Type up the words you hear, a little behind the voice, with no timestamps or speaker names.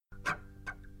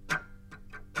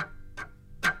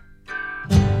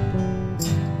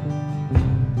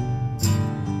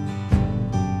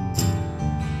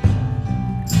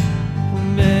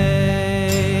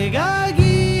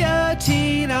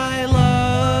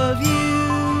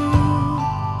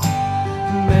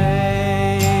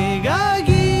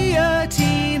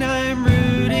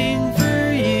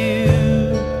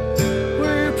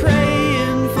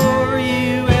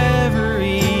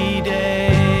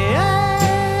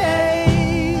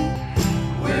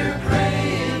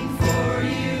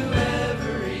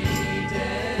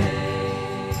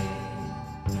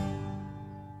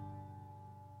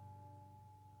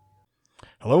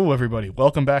Hello, everybody.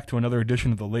 Welcome back to another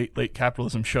edition of the Late Late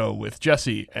Capitalism Show with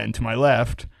Jesse. And to my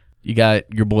left, you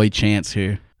got your boy Chance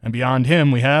here. And beyond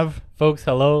him, we have... Folks,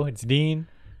 hello, it's Dean.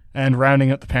 And rounding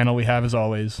out the panel, we have, as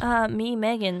always... Me,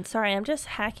 Megan. Sorry, I'm just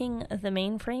hacking the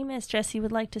mainframe, as Jesse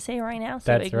would like to say right now.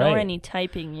 So That's ignore right. any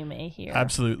typing you may hear.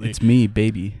 Absolutely. It's me,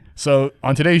 baby. So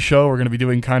on today's show, we're going to be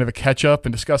doing kind of a catch-up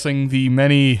and discussing the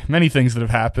many, many things that have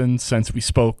happened since we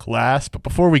spoke last. But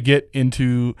before we get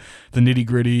into the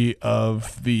nitty-gritty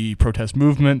of the protest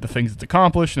movement, the things it's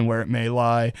accomplished, and where it may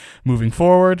lie moving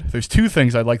forward, there's two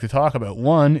things I'd like to talk about.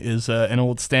 One is an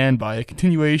old standby, a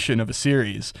continuation of a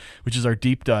series, which is our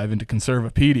deep dive into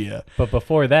Conservapedia. But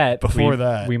before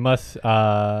that, we must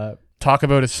talk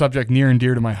about a subject near and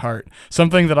dear to my heart.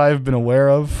 Something that I've been aware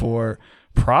of for...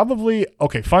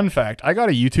 fun fact, I got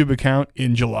a YouTube account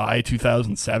in July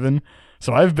 2007,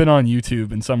 so I've been on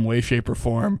YouTube in some way, shape, or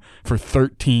form for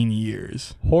 13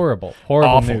 years. Horrible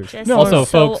Awful. news. Jesse's also,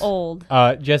 folks, so old.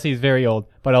 Jesse's very old,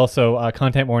 but also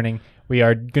content warning. We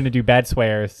are going to do bad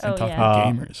swears. And talk about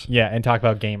gamers. Yeah, and talk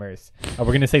about gamers. We're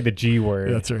going to say the G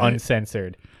word, That's right.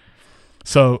 Uncensored.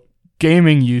 So,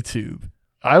 gaming YouTube.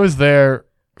 I was there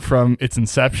from its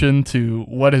inception to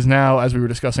what is now, as we were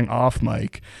discussing off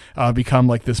mic, become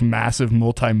like this massive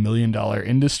multi-million-dollar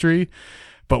industry.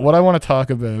 But what I want to talk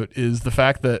about is the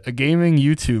fact that a gaming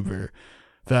YouTuber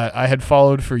that I had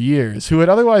followed for years, who had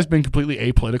otherwise been completely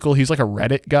apolitical, he's like a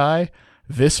Reddit guy,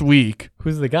 this week...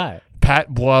 Who's the guy?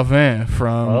 Pat Boivin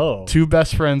from Two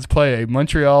Best Friends Play, a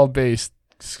Montreal-based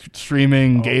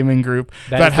streaming gaming group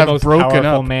that have the most broken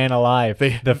powerful up. man alive,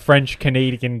 the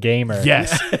French-Canadian gamer.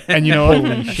 Yes. And you know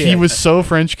what? He was so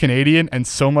French-Canadian and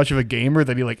so much of a gamer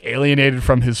that he like alienated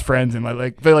from his friends and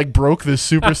they broke this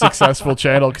super successful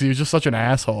channel because he was just such an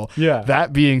asshole. Yeah.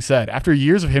 That being said, after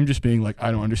years of him just being like,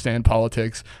 I don't understand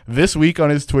politics, this week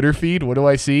on his Twitter feed, what do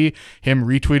I see? Him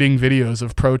retweeting videos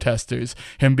of protesters,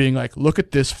 him being like, look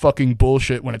at this fucking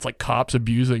bullshit when it's like cops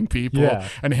abusing people,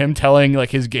 and him telling like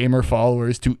his gamer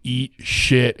followers to eat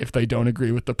shit if they don't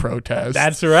agree with the protest.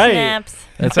 That's right. Snaps.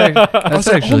 That's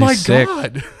actually oh my sick.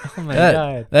 God. Oh my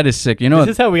God. That is sick. You know,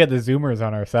 this is how we had the Zoomers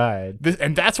on our side.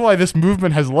 And that's why this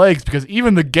movement has legs, because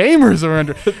even the gamers are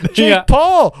under. Jake Yeah.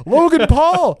 Paul, Logan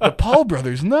Paul, the Paul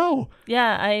brothers. No,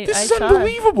 Yeah, this I is saw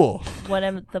unbelievable. one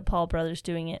of the Paul brothers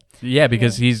doing it. yeah,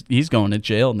 because he's going to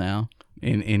jail now.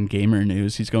 In gamer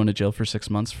news, he's going to jail for 6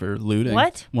 months for looting.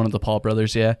 What? One of the Paul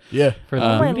brothers, yeah. Yeah. For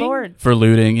Oh my looting? lord. For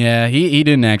looting, yeah. He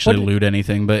didn't actually What? loot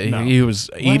anything, but No. he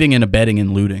was aiding and abetting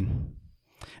in looting.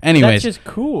 Anyways, That's just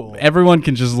cool. everyone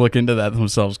can just look into that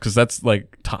themselves because that's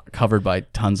like covered by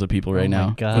tons of people right Oh my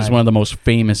now. God. He's one of the most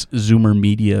famous Zoomer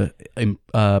media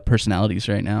personalities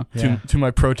right now. Yeah. To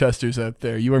my protesters out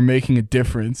there, you are making a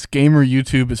difference. Gamer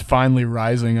YouTube is finally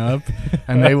rising up,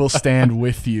 and they will stand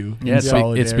with you. Yeah, in it's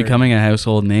solidarity. becoming a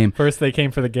household name. First they came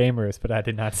for the gamers, but I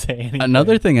did not say anything.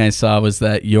 Another thing I saw was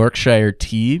that Yorkshire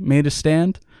Tea made a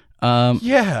stand.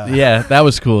 Yeah. That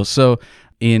was cool. So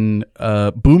in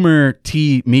Boomer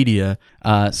Tea Media,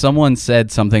 someone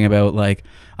said something about like,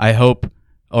 I hope,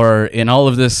 or in all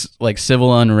of this like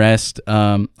civil unrest,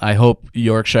 I hope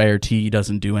Yorkshire Tea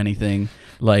doesn't do anything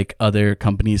like other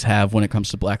companies have when it comes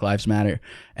to Black Lives Matter.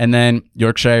 And then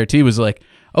Yorkshire Tea was like,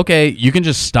 okay, you can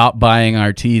just stop buying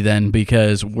our tea then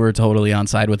because we're totally on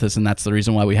side with this, and that's the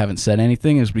reason why we haven't said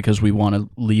anything is because we want to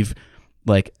leave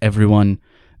like everyone.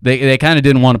 They kind of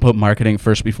didn't want to put marketing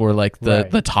first before like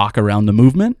the talk around the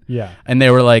movement. Yeah. And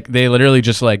they were like, they literally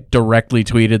just like directly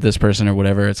tweeted this person or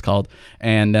whatever it's called,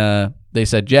 and they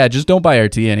said, yeah, just don't buy our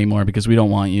tea anymore because we don't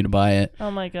want you to buy it.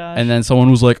 Oh my gosh. And then someone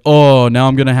was like, oh, now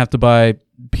I'm gonna have to buy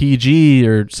PG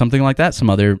or something like that, some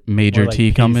other major More like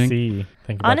tea company. PC.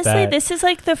 Think about Honestly, that. this is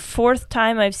like the fourth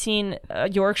time I've seen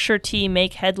Yorkshire Tea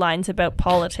make headlines about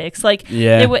politics. Like,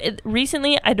 Yeah.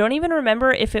 recently, I don't even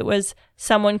remember if it was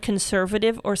someone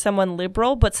conservative or someone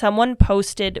liberal, but someone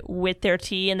posted with their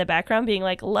tea in the background being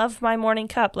like, love my morning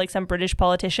cup, like some British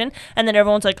politician. And then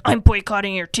everyone's like, I'm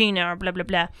boycotting your tea now, blah, blah,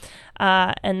 blah.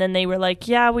 And then they were like,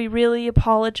 yeah, we really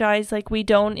apologize. Like, we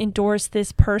don't endorse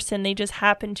this person. They just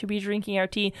happen to be drinking our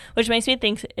tea, which makes me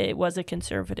think it was a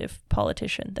conservative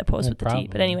politician that posted with the tea.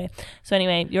 But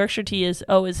anyway, Yorkshire Tea is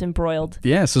always embroiled.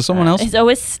 Yeah, so someone else. It's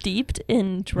always steeped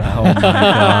in drum. Oh my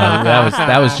god,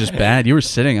 that was just bad. You were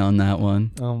sitting on that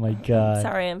one. Oh my God.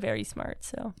 Sorry, I'm very smart.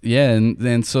 So Yeah, and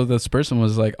then so this person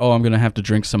was like, "Oh, I'm gonna have to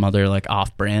drink some other like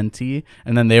off-brand tea,"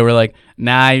 and then they were like,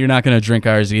 "Nah, you're not gonna drink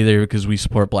ours either because we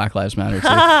support Black Lives Matter too."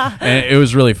 And it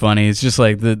was really funny. It's just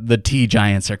like the tea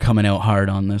giants are coming out hard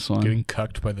on this one. Getting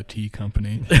cucked by the tea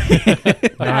company.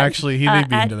 No, actually, he may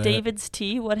be at into that. David's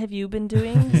Tea, what have you been been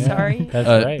doing. Sorry.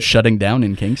 That's right. Shutting down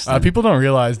in Kingston. People don't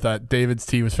realize that David's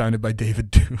Tea was founded by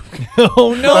David Duke.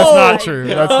 Oh no, That's not true.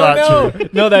 That's not true.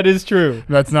 No, that is true.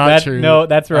 That's not true. No,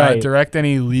 that's right. Direct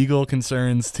any legal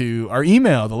concerns to our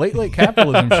email, the Late Late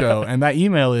Capitalism Show, and that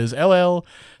email is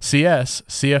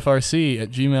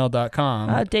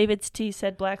llcscfrc@gmail.com. David's Tea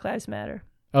said Black Lives Matter.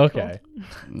 Okay.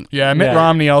 Yeah, Mitt Yeah.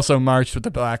 Romney also marched with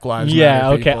the Black Lives Yeah.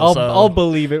 Matter Okay. people, so- I'll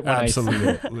believe it when I see it.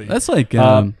 absolutely. That's like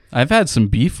I've had some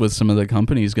beef with some of the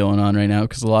companies going on right now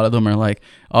because a lot of them are like,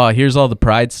 oh, here's all the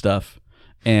Pride stuff,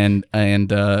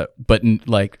 but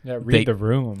like Yeah, read the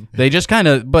room. they just kind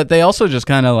of, but they also just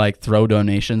kind of like throw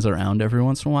donations around every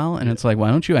once in a while, and it's like,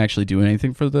 why don't you actually do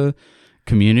anything for the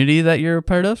community that you're a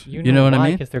part of? You know what I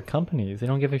mean? Because they're companies. They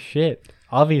don't give a shit.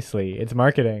 Obviously, it's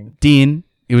marketing. Dean,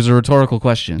 it was a rhetorical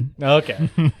question. Okay.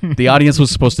 The audience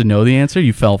was supposed to know the answer.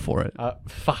 You fell for it.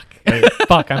 Fuck.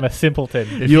 Fuck. I'm a simpleton.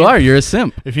 You're a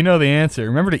simp. If you know the answer,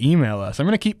 remember to email us. I'm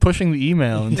going to keep pushing the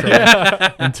email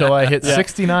until I hit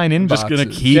 69 inboxes. Just gonna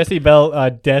keep- Jesse Bell,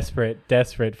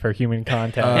 desperate for human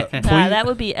contact. That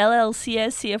would be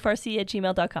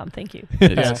llcscfrc@gmail.com. Thank you.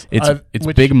 It's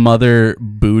which- big mother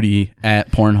booty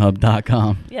at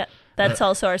pornhub.com. Yeah. That's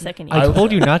also our second email. I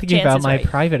told you not to give Chance out is my right.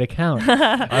 private account.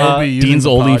 I will be using Dean's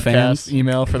the OnlyFans. podcast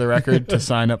email for the record to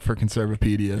sign up for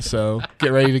Conservapedia. So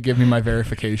get ready to give me my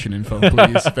verification info,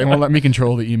 please. They won't let me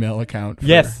control the email account. For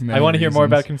Yes, many I want to hear more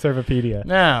about reasons. Conservapedia.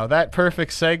 Now, that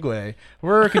perfect segue.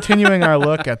 We're continuing our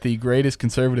look at the greatest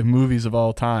conservative movies of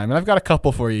all time. And I've got a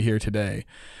couple for you here today.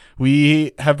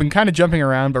 We have been kind of jumping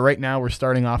around, but right now we're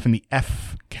starting off in the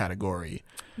F category.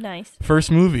 Nice. First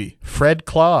movie, Fred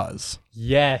Claus.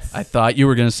 Yes. I thought you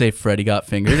were going to say Freddy Got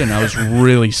Fingered, and I was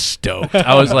really stoked.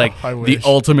 I was like, I the wish.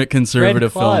 ultimate Fred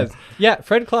conservative film. Claus. Yeah,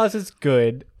 Fred Claus is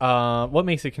good. What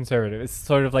makes it conservative? It's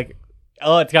sort of like,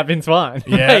 oh, it's got Vince Vaughn.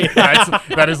 Yeah,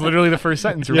 that is literally the first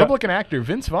sentence. Yeah. Republican actor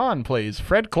Vince Vaughn plays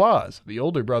Fred Claus, the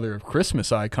older brother of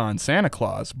Christmas icon Santa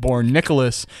Claus, born Nick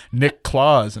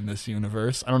Claus in this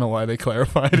universe. I don't know why they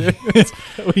clarified it.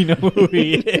 We know who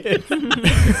he is.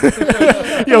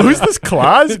 Yo, who's this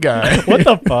Claus guy? What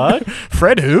the fuck?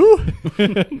 Fred who?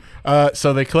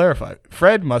 So they clarify.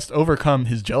 Fred must overcome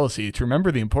his jealousy to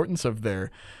remember the importance of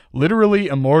their literally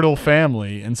immortal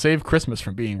family and save Christmas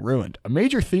from being ruined. A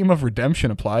major theme of redemption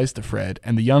applies to Fred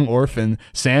and the young orphan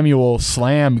Samuel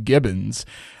Slam Gibbons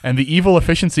and the evil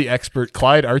efficiency expert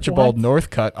Clyde Archibald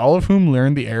Northcutt, all of whom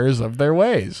learn the errors of their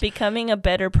ways. Becoming a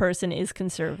better person is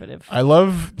conservative. I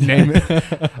love being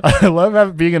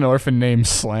an orphan named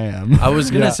Slam. I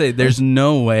was going to say, there's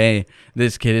no way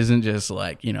this kid isn't just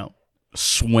like,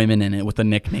 swimming in it with the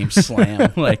nickname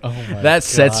Slam. Like, Oh my that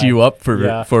sets God. you up for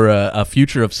Yeah. a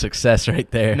future of success right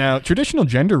there. Now, traditional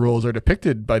gender roles are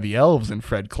depicted by the elves in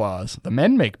Fred Claus. The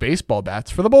men make baseball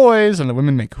bats for the boys, and the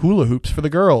women make hula hoops for the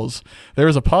girls. There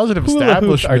is a positive Hula hoops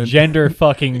establishment. are gender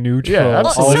fucking neutral. Yeah, Well,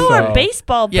 absolutely. so also. are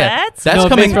baseball Yeah, bats. that's no,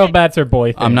 coming- baseball bats are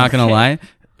boy things. I'm not going to lie.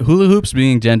 Hula hoops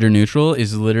being gender neutral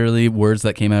is literally words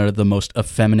that came out of the most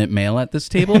effeminate male at this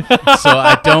table. So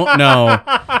I don't know.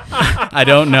 I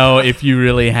don't know if you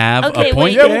really have Okay, a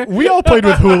point wait. there. Yeah, we all played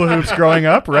with hula hoops growing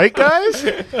up, right, guys?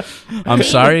 I'm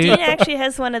sorry. Dean actually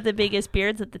has one of the biggest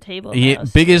beards at the table. now,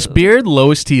 Biggest so- beard,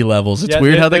 lowest T levels. It's Yeah,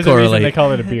 weird how they there's a reason correlate. They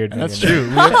call it a beard. That's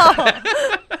Megan. true.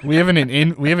 We have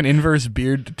an inverse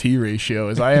beard to T ratio,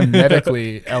 as I am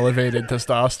medically elevated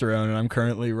testosterone, and I'm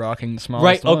currently rocking the smallest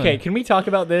Right. one. Okay. Can we talk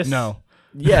about this? No.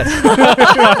 Yes.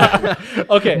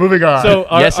 Okay. Moving on. So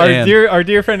our, Yes, our and.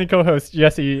 dear friend and co-host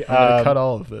Jesse. I'm gonna cut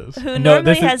all of this. Who No, normally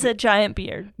this is- has a giant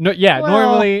beard. No, yeah. Well,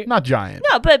 normally, not giant.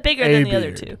 No, but bigger A than the other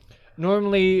beard. two.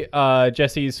 normally,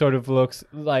 Jesse sort of looks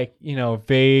like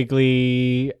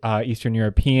vaguely Eastern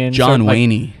European. John sort of like-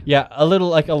 Wayne. Yeah, a little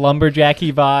like a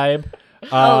lumberjacky vibe.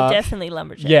 Oh, definitely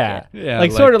lumberjack. Yeah. Yeah, like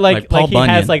like- sort of like Paul he has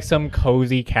Bunyan. like some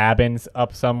cozy cabins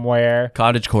up somewhere.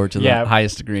 Cottagecore to the Yeah.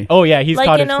 highest degree. Oh yeah, he's Like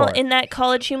cottagecore. in that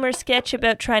College Humor sketch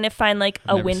about trying to find like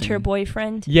a Never winter seen.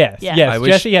 boyfriend. Yes, Yeah. yes. I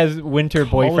wish- Jesse has winter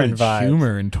boyfriend College vibes.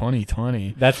 humor in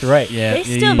 2020. That's right. Yeah. They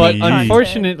still But make content.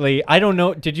 unfortunately, I don't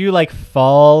know. Did you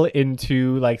fall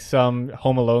into some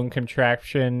Home Alone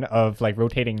contraption of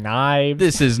rotating knives?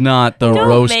 This is not the Don't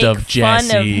roast make of fun of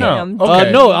Jesse. him. No,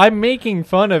 okay. No, I'm making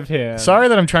fun of him. Sorry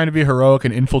that I'm trying to be heroic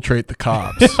and infiltrate the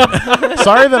cops.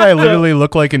 Sorry that I literally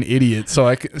look like an idiot, so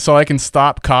I can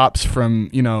stop cops from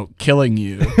killing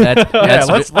you. That's Yeah,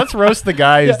 let's roast the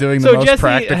guy who's doing the so most Jesse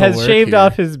practical has work shaved here.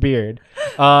 off his beard,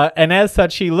 and as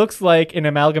such, he looks like an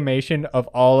amalgamation of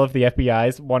all of the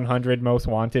FBI's 100 most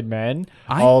wanted men,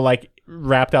 I- all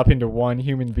wrapped up into one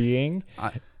human being.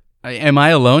 Am I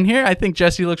alone here? I think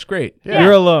Jesse looks great. Yeah.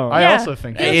 You're alone. I Yeah. also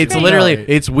think It's great. literally, Right.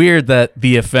 it's weird that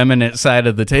the effeminate side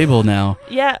of the table now.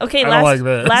 Yeah. Okay. I don't like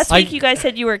this. Last I- week you guys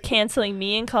said you were canceling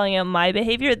me and calling out my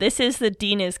behavior. This is the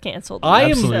Dean is canceled. I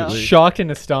am Absolutely. shocked and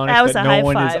astonished That was that a no high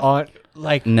one is five. on.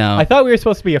 Like, No. I thought we were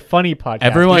supposed to be a funny podcast.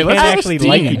 Everyone- we Let's can't ask actually Dean.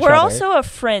 like each We're other. also a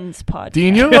friends podcast.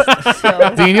 Dean, you look,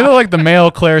 So- Dean, you look like the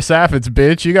male Claire Saffitz,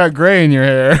 bitch. You got gray in your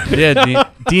hair. Yeah,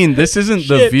 Dean, this isn't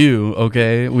the Shit. view,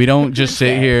 okay? We don't just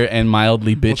sit here and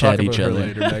mildly We'll bitch talk at each about her other.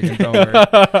 later, Megan. Don't worry.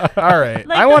 All right.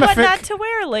 like I the want what to not to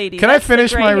wear lady. Can I That's the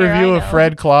finish gray my hair, review I of know.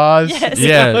 Fred Claus? Yes.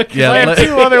 Yeah, I yeah. have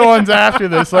two other ones after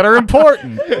this that are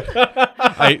important.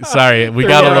 Sorry, we Three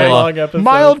got a hour little long episode.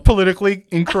 Mild politically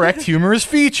incorrect humor is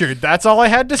featured. That's all I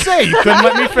had to say. You couldn't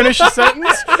let me finish a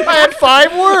sentence. I had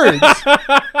 5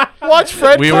 words. Watch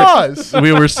Fred Claus.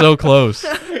 We were so close. We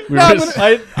No, were I'm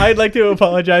s- I'd like to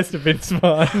apologize to Vince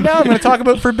Vaughn. Now I'm going to talk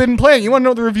about Forbidden Planet. You want to know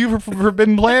what the review for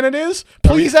Forbidden Planet is?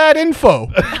 Please add info.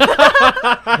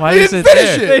 Why They is didn't it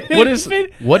finish there?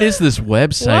 it. What is this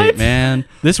website, What? man?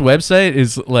 This website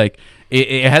is like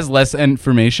it has less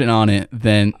information on it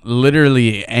than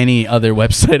literally any other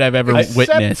website I've ever Except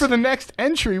witnessed. for the next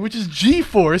entry, which is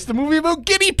G-Force, the movie about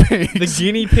guinea pigs. The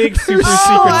guinea pig super Oh,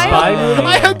 secret I- spy movie.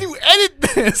 I had to edit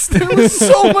this. There was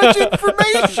so much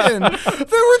information.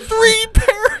 There were 3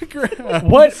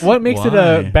 paragraphs. What makes it Why?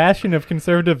 a bastion of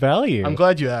conservative value? I'm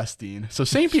glad you asked, Dean. So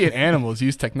sapient animals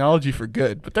use technology for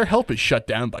good, but their help is shut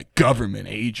down by government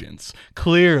agents,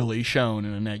 clearly shown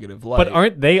in a negative light. but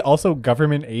aren't they also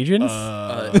government agents?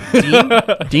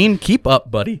 Dean, keep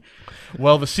up, buddy.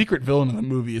 Well, the secret villain of the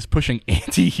movie is pushing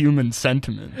anti-human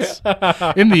sentiments.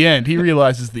 In the end, he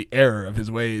realizes the error of his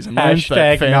ways and learns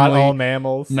that Hashtag not family all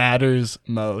mammals. matters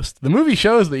most. The movie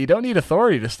shows that you don't need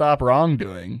authority to stop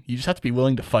wrongdoing. You just have to be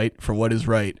willing to fight for what is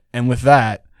right. And with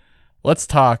that, let's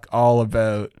talk all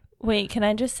about... Wait, can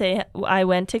I just say I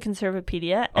went to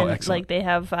Conservapedia Oh, and excellent. like they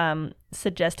have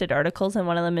suggested articles and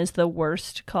one of them is the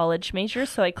worst college major.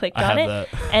 So I clicked I on it have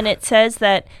that. and it says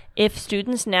that if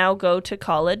students now go to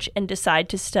college and decide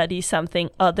to study something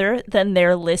other than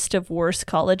their list of worst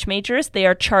college majors, they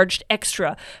are charged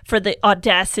extra for the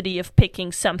audacity of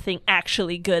picking something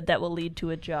actually good that will lead to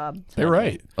a job. So They're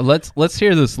right. Let's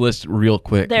hear this list real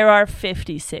quick. There are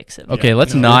 56 of them. Okay,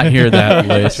 let's not hear that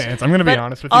list. Chance. I'm going to be But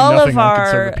honest with you. all of Nothing on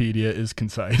our- Conservapedia is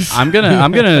concise. I'm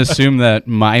gonna assume that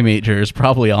my major is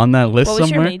probably on that list What was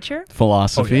somewhere. your major? Oh,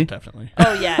 Philosophy. yeah, definitely.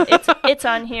 Oh yeah, it's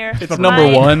on here. It's number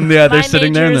one. Yeah, they're my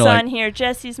sitting there and major's they're like, on here.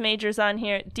 Jesse's major's on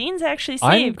here. Dean's actually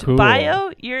I'm saved. cool.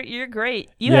 Bio, you're great.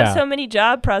 You Yeah. have so many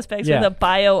job prospects Yeah. with a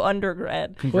bio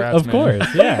undergrad. Congrats, Well, of man.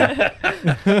 course, yeah.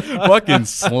 fucking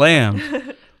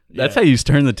slam. That's how you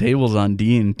turn the tables on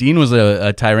Dean. Dean was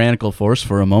a tyrannical force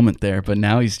for a moment there, but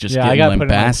now he's just Yeah, I got getting put in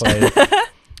my lambasted. place.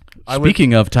 I would-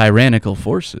 Speaking of tyrannical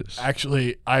forces,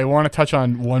 Actually, I want to touch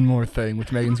on one more thing,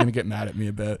 which Megan's going to get mad at me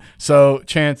about. So,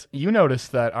 Chance, you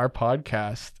noticed that our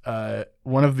podcast,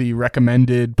 one of the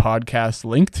recommended podcasts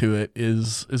linked to it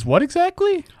is what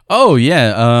exactly? oh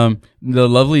yeah, the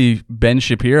lovely Ben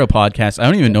Shapiro podcast. I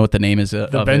don't even know what the name is.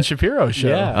 The of Ben it. Shapiro Show.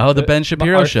 Yeah. Oh, the Ben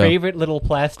Shapiro Our Show. favorite little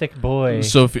plastic boy.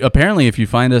 So apparently, if you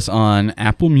find us on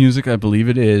Apple Music, I believe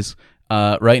it is.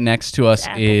 Right next to us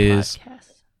Apple is Podcast.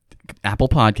 Apple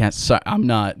Podcasts. Sorry, I'm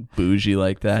not bougie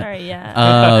like that. Sorry, yeah.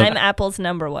 Uh, I'm Apple's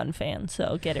 #1 fan,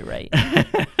 so get it right.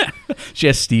 She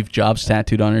has Steve Jobs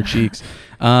tattooed on her cheeks.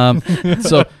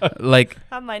 So like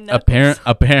On my knuckles.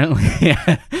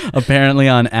 apparently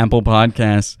on Apple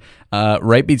Podcasts,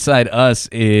 right beside us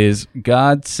is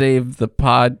God Save the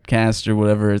Podcast or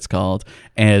whatever it's called,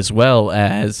 as well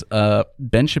as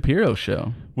Ben Shapiro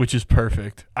Show. Which is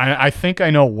perfect. I think I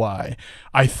know why.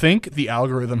 I think the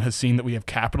algorithm has seen that we have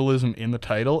capitalism in the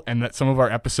title and that some of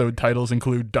our episode titles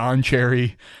include Don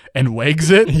Cherry and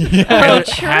Wexit. And it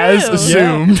true. has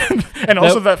assumed. And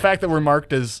also Nope. that fact that we're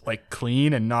marked as like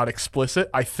clean and not explicit.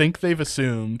 I think they've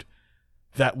assumed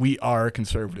that we are a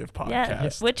conservative Yeah,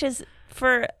 podcast. which is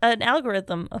for an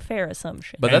algorithm a fair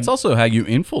assumption. But that's also how you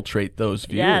infiltrate those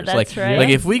viewers. Yeah, that's like, right. Like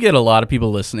if we get a lot of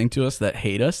people listening to us that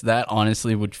hate us, that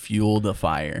honestly would fuel the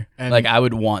fire. And- like I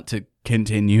would want to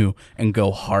continue and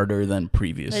go harder than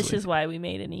previously. This is why we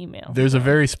made an email. There's a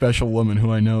very special woman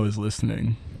who I know is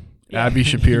listening. Yeah. Abby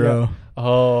Shapiro.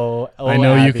 oh, I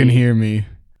know you can Abby. hear me.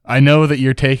 I know that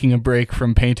you're taking a break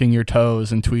from painting your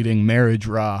toes and tweeting marriage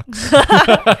rocks.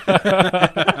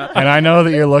 And I know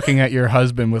that you're looking at your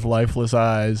husband with lifeless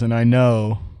eyes. And I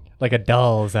know Like a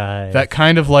doll's eye. that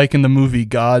kind of like in the movie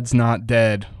God's Not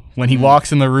Dead. When he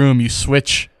walks in the room, you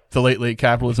switch the Late Late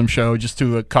Capitalism Show just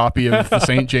to a copy of the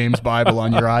St. James Bible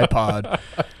on your iPod.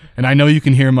 And I know you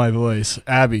can hear my voice.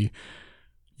 Abby,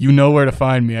 You know where to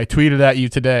find me. I tweeted at you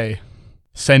today.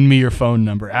 Send me your phone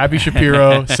number. Abby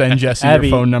Shapiro, send Jesse Abby,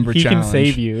 your phone number he challenge. can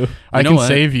save you. I You know can what?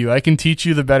 save you. I can teach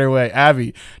you the better way.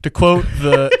 Abby, to quote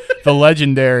the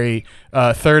legendary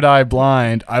Third Eye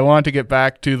Blind, I want to get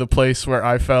back to the place where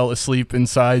I fell asleep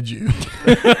inside you.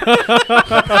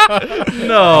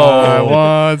 I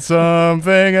want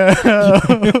something else.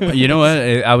 You know what?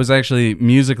 I was actually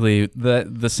musically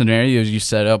the scenarios you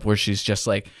set up where she's just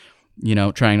like, you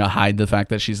know, trying to hide the fact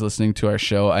that she's listening to our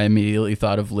show. I immediately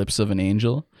thought of Lips of an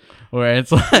Angel, where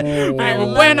it's like, I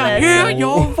love when I that hear song.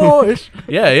 your voice.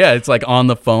 Yeah, it's like on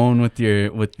the phone with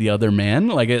the other man.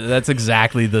 Like that's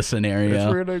exactly the It's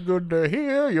scenario. really good to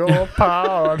hear your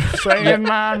part saying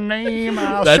my name.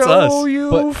 I'll That's show us.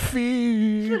 you But- feet.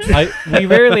 We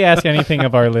rarely ask anything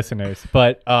of our listeners,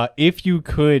 but if you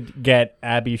could get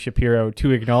Abby Shapiro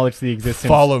to acknowledge the existence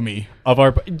Follow me. of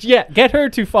our, get her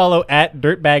to follow at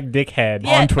Dirtbag Dickhead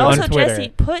Yeah. on Twitter. Also, on Twitter. Jesse,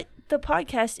 put the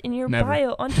podcast in your Never.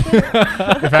 bio on Twitter.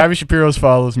 If Abby Shapiro's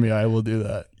follows me, I will do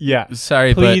that. Yeah,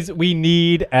 Sorry, please. We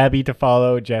need Abby to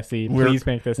follow Jesse. We're- Please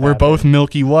make this. We're happen. both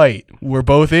milky white. We're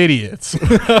both idiots.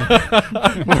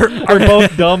 We're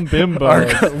both dumb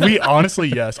bimbos. We honestly,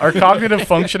 yes. Our cognitive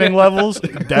functioning levels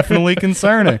definitely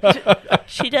concerning.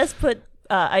 She does put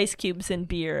ice cubes in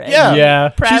beer. And Yeah. Yeah.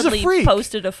 proudly She's a freak.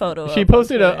 posted a photo. She of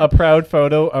posted on a proud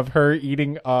photo of her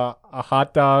eating a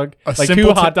hot dog, A like two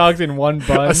simpleton- hot dogs in one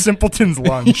bun. A simpleton's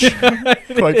lunch,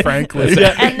 quite frankly.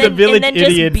 Yeah, And the then- village and then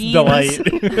just idiot's beans.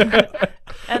 delight.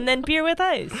 and then beer with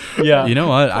ice. Yeah, you know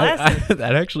what? Classic.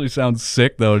 That actually sounds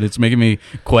sick though. It's making me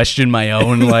question my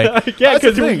own like. yeah, That's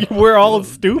the because thing. we're all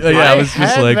stupid. Yeah, I was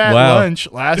just had like, that wow. lunch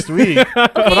last week,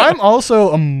 but I'm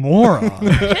also a moron.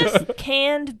 Just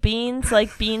canned beans,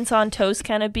 like beans on toast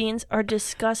kind of beans, are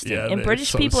disgusting. Yeah, and they're British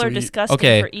so people are sweet. disgusting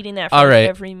Okay, for eating that for all right.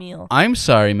 every meal. I'm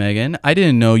sorry, Megan. I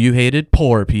didn't know you hated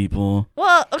poor people.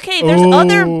 Well, okay, there's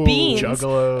other beans.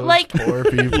 Juggalos, Like- poor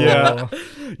people. Yeah.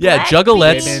 Yeah, Black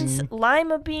juggalettes. beans,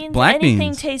 lima beans, Black anything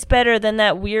beans. tastes better than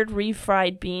that weird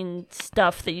refried bean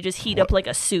stuff that you just heat up like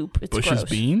a soup. It's Bush's gross.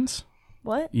 beans?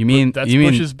 What? You mean That's you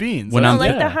mean Bush's beans. when Oh, I'm-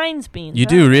 like Yeah. the Heinz beans. you huh?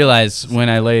 do realize when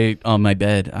I lay on my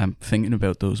bed, I'm thinking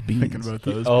about those beans. thinking about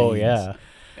those Oh beans. yeah.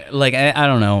 Like I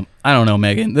don't know,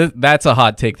 Megan. That's a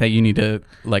hot take that you need to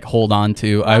like hold on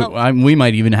to. Well, we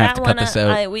might even have That to cut one, this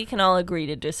out. we can all agree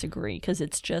to disagree because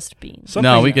it's just beans.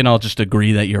 Something- No, we can all just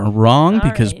agree that you're wrong All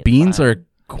because right, beans fine. are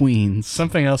queens.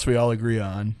 Something else we all agree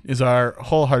on is our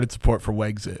wholehearted support for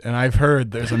Wexit. And I've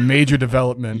heard there's a major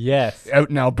development Yes. out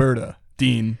in Alberta.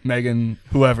 Dean, Megan,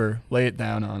 whoever, lay it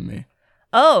down on me.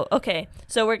 Oh, okay.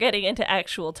 So we're getting into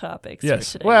actual topics.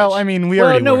 Yes. For today, Well, which- I mean, we Well,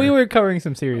 already no, were. we were covering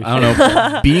some serious. I don't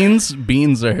know.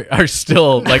 Beans are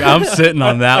still like I'm sitting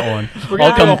on that one. We're I'll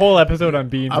gonna do a come. whole episode on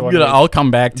beans. one week. I'll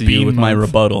come back to you Bean with my month.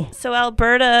 rebuttal. So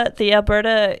the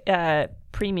Alberta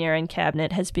Premier and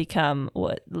cabinet has become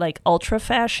ultra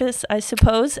fascist, I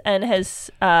suppose, and has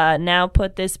now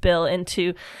put this bill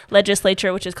into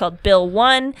legislature, which is called Bill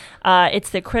 1. It's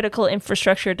the Critical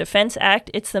Infrastructure Defense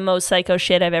Act. It's the most psycho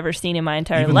shit I've ever seen in my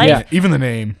entire even, life. even the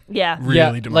name. Yeah.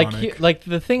 Really demonic. Like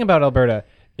the thing about Alberta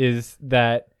is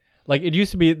that like they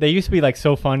used to be like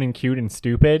so fun and cute and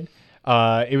stupid.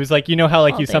 It was like, you know how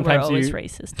like Well, you they sometimes were always you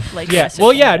racist. Like yeah, Western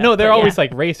well, yeah, Canada, no, they're but always yeah.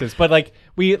 like racist, but like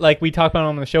we talk about them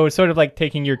on the show. It's sort of like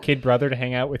taking your kid brother to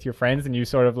hang out with your friends, and you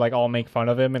sort of like all make fun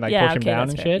of him and like Yeah, push him okay, down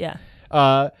that's and fair, shit.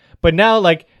 yeah. But now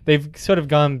like they've sort of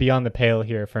gone beyond the pale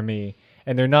here for me,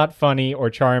 and they're not funny or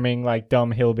charming like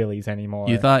dumb hillbillies anymore.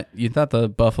 You thought the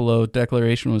Buffalo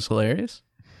Declaration was hilarious?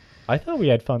 I thought we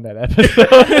had fun that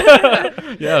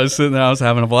episode. Yeah, I was sitting there. I was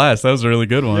having a blast. That was a really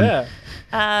good one. Yeah.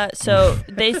 So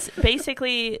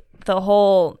basically the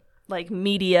whole like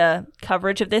media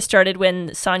coverage of this started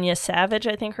when Sonia Savage,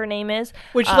 I think her name is.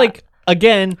 Which like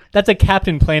again, that's a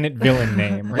Captain Planet villain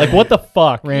name. Like what the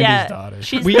fuck? Randy's daughter.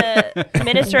 She's the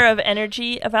Minister of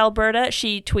Energy of Alberta.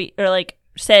 She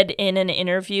said in an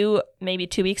interview maybe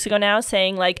 2 weeks ago now,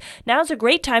 saying like now's a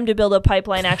great time to build a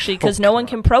pipeline actually because no one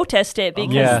can protest it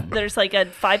because Yeah. there's like a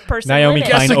 5% Naomi limit.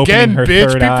 Klein Yes, opening again, her bitch.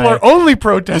 third People eye. are only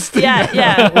protesting.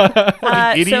 Yeah.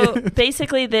 So idiot.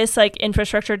 basically, this like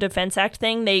Infrastructure Defense Act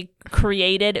thing they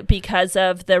created because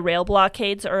of the rail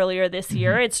blockades earlier this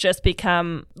year. It's just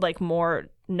become like more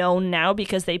known now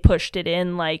because they pushed it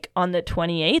in like on the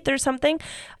 28th or something.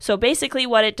 So basically,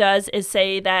 what it does is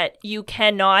say that you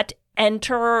cannot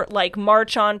enter, like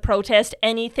march on, protest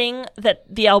anything that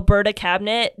the Alberta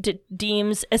cabinet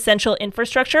deems essential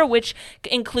infrastructure, which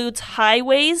includes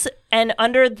highways, and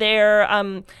under their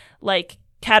like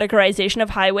categorization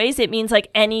of highways. It means like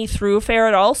any thoroughfare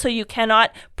at all. So you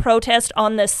cannot protest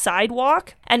on the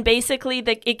sidewalk. And basically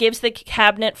it gives the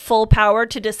cabinet full power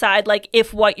to decide like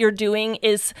if what you're doing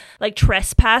is like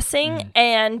trespassing,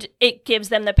 and it gives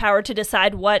them the power to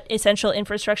decide what essential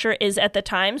infrastructure is at the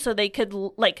time. So they could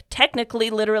like technically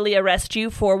literally arrest you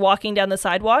for walking down the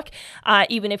sidewalk,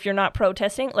 even if you're not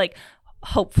protesting. Like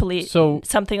hopefully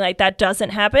something like that doesn't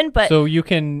happen. But so you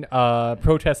can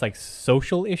protest like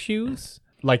social issues?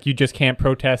 Like you just can't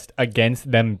protest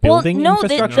against them building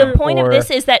infrastructure? The point of this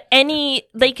is that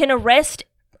they can arrest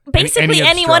basically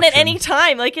anyone at any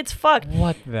time. Like it's fucked.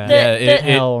 What the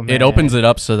hell, man? It opens it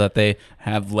up so that they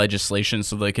have legislation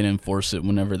so they can enforce it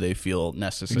whenever they feel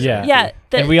necessary. Yeah.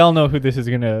 And we all know who this is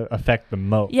going to affect the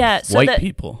most. Yeah. So white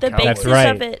people. The basis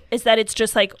of it is that it's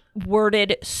just like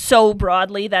worded so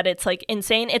broadly that it's like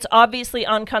insane. It's obviously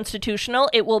unconstitutional.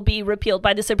 It will be repealed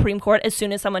by the Supreme Court as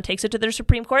soon as someone takes it to their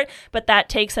Supreme Court, but that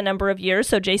takes a number of years.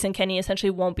 So Jason Kenney essentially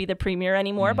won't be the premier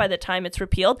anymore by the time it's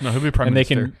repealed. No, he'll be prime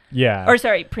minister.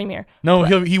 Premier. No,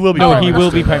 he will be. No, he will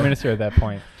be prime minister at that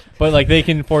point. But like they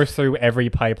can force through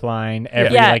every pipeline,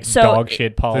 every dog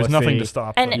shit policy. There's nothing to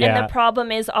stop them. And the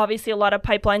problem is obviously a lot of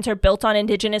pipelines are built on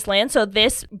Indigenous land. So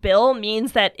this bill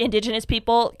means that Indigenous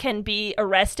people can be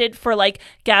arrested for like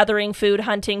gathering food,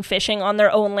 hunting, fishing on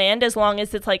their own land, as long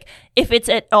as it's like if it's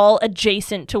at all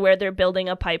adjacent to where they're building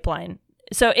a pipeline.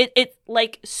 So it's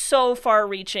like so far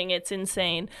reaching, it's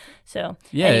insane. So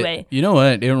anyway. You know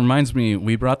what? It reminds me,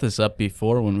 we brought this up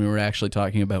before when we were actually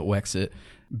talking about Wexit.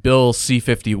 Bill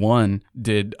C-51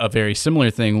 did a very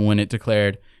similar thing when it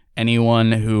declared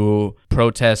anyone who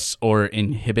protests or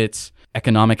inhibits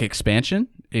economic expansion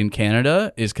in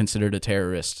Canada is considered a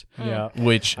terrorist. Yeah.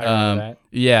 Which, that.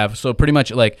 so pretty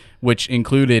much like, which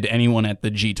included anyone at the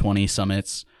G20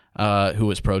 summits who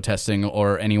was protesting,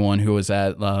 or anyone who was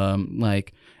at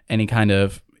like any kind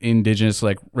of Indigenous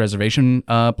like reservation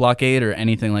blockade or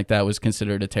anything like that was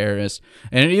considered a terrorist.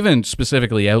 And it even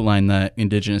specifically outlined that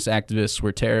Indigenous activists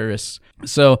were terrorists.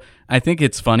 So I think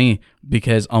it's funny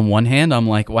because on one hand I'm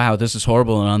like, wow, this is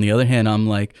horrible, and on the other hand I'm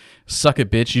like, suck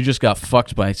it, bitch, you just got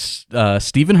fucked by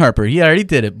Stephen Harper. He already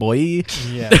did it, boy.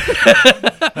 Yeah.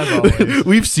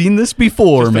 We've seen this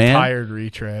before, just man. A tired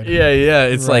retread. Yeah.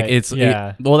 It's right.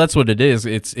 like well, that's what it is.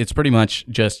 It's pretty much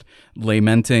just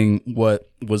lamenting what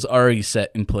was already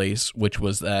set in place, which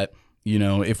was that, you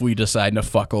know, if we decide to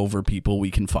fuck over people,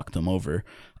 we can fuck them over.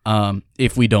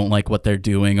 If we don't like what they're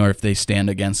doing, or if they stand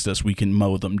against us, we can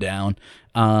mow them down.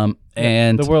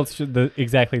 And the world's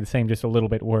exactly the same, just a little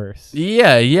bit worse.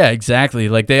 Yeah, exactly.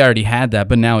 Like they already had that,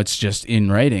 but now it's just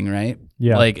in writing, right?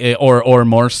 Yeah. Like or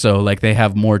more so, like they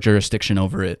have more jurisdiction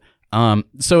over it.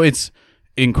 So it's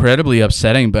incredibly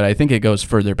upsetting, but I think it goes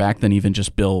further back than even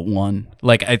just Bill 1.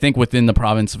 Like I think within the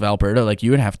province of Alberta, like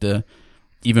you would have to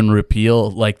even repeal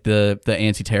like the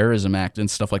Anti-Terrorism Act and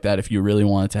stuff like that if you really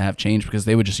wanted to have change, because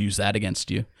they would just use that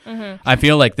against you. Mm-hmm. I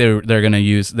feel like they're going to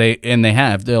use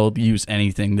they'll use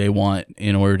anything they want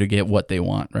in order to get what they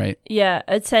want, right? Yeah,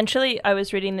 essentially I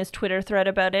was reading this Twitter thread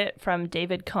about it from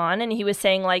David Kahn, and he was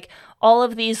saying like all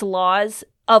of these laws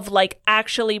of like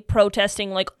actually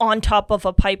protesting like on top of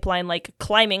a pipeline, like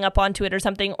climbing up onto it or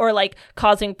something, or like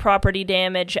causing property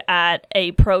damage at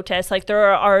a protest, like there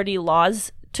are already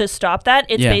laws to stop that.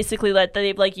 It's basically that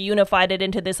they've like unified it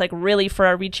into this like really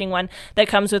far-reaching one that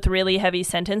comes with really heavy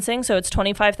sentencing. So it's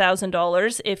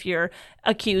 $25,000 if you're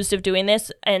accused of doing this,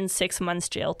 and 6 months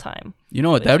jail time. You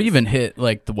know what? That would even hit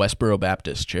like the Westboro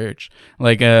Baptist Church.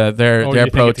 Like their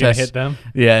protests. Hit them?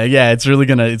 Yeah. It's really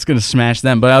gonna smash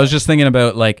them. But I was just thinking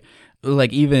about like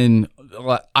even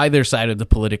either side of the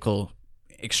political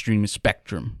extreme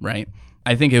spectrum, right?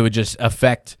 I think it would just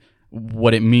affect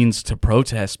what it means to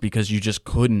protest, because you just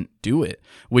couldn't do it,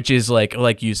 which is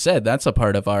like you said, that's a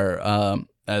part of our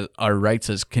rights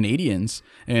as Canadians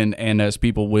and as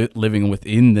people living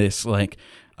within this like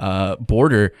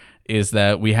border, is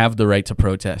that we have the right to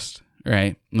protest,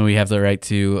 right? And we have the right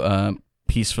to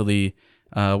peacefully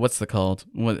assemble.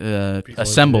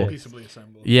 Peaceably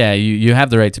assemble. Yeah, you have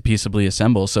the right to peaceably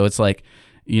assemble. So it's like,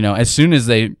 you know, as soon as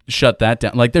they shut that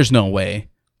down, like there's no way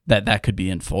that could be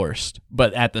enforced.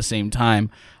 But at the same time,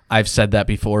 I've said that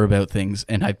before about things,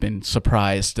 and I've been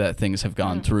surprised that things have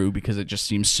gone through, because it just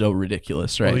seems so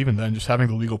ridiculous, right? Well, even then, just having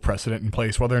the legal precedent in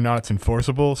place, whether or not it's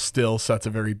enforceable, still sets a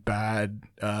very bad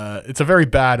it's a very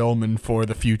bad omen for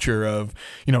the future of,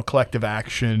 you know, collective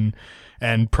action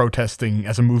and protesting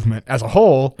as a movement as a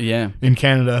whole. Yeah. In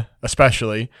Canada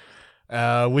especially.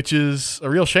 which is a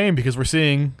real shame because we're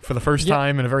seeing for the first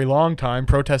time in a very long time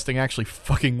protesting actually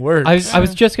fucking works. I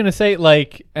was just gonna say,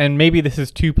 like, and maybe this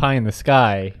is too pie in the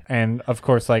sky, and of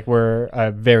course, like, we're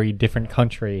a very different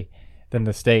country than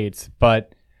the States,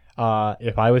 but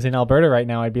if I was in Alberta right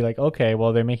now, I'd be like, okay,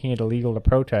 well, they're making it illegal to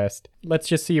protest. Let's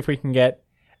just see if we can get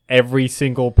every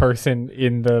single person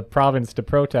in the province to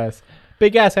protest.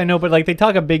 Big ass, I know, but like, they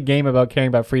talk a big game about caring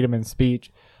about freedom of speech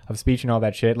and all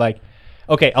that shit. Like,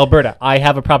 okay, Alberta, I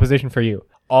have a proposition for you.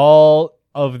 All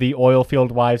of the oil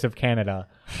field wives of Canada,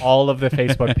 all of the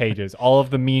Facebook pages, all of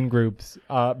the meme groups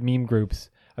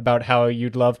about how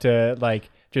you'd love to, like,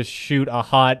 just shoot a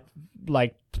hot,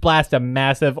 like, blast a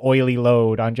massive oily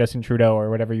load on Justin Trudeau or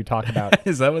whatever you talk about.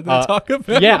 Is that what they talk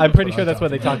about? Yeah, I'm pretty sure that's what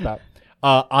they talk about.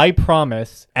 I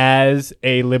promise, as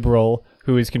a liberal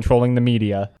who is controlling the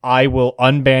media, I will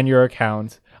unban your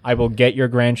accounts. I will get your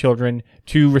grandchildren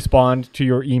to respond to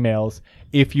your emails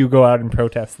if you go out and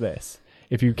protest this.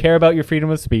 If you care about your freedom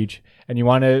of speech and you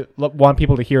want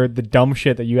people to hear the dumb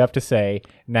shit that you have to say,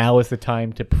 now is the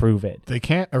time to prove it. They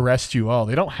can't arrest you all.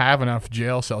 They don't have enough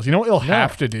jail cells. You know what they'll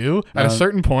have to do? At a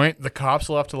certain point, the cops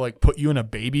will have to, like, put you in a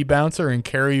baby bouncer and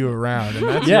carry you around, and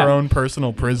that's your own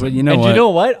personal prison. But you know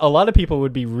what? A lot of people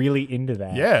would be really into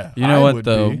that. Yeah. You know what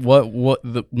though? What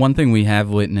the one thing we have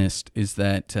witnessed is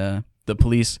that the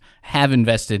police have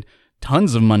invested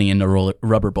tons of money into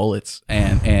rubber bullets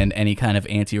and any kind of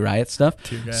anti-riot stuff.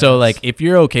 So, like, if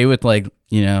you're okay with, like,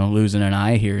 you know, losing an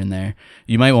eye here and there,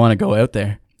 you might want to go out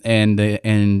there and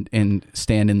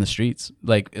stand in the streets.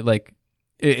 Like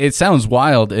it sounds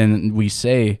wild, and we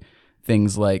say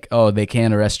things like, "Oh, they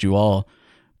can't arrest you all,"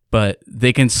 but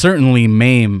they can certainly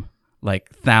maim, like,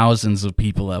 thousands of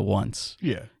people at once.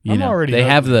 Yeah. You know, they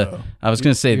have I was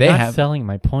going to say, You're not selling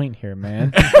my point here,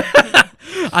 man.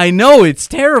 I know, it's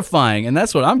terrifying, and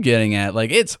that's what I'm getting at.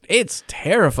 Like, it's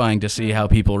terrifying to see how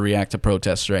people react to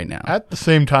protests right now. At the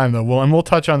same time, though, we'll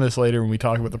touch on this later when we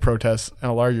talk about the protests on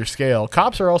a larger scale.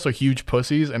 Cops are also huge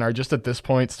pussies and are just at this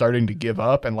point starting to give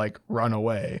up and, like, run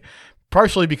away.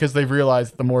 Partially because they've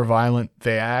realized the more violent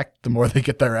they act, the more they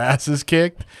get their asses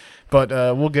kicked. But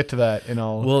we'll get to that in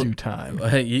all due time.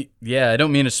 Yeah, I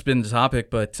don't mean to spin the topic,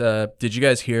 but did you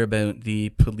guys hear about the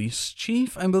police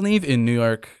chief, I believe, in New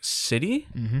York City?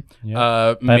 Mm-hmm.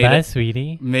 Yeah. Bye-bye,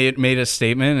 sweetie. Made a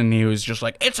statement, and he was just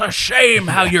like, "It's a shame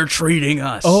how you're treating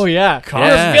us." Oh, yeah.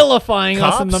 You're vilifying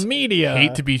us in the media.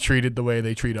 Hate to be treated the way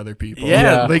they treat other people.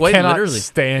 Yeah, they quite cannot literally.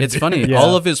 stand It's funny.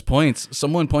 All of his points,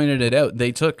 someone pointed it out.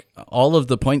 They took all of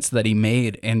the points that he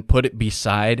made and put it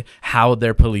beside how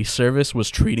their police service was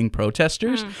treating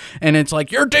protesters, and it's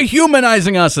like, "You're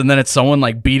dehumanizing us," and then it's someone,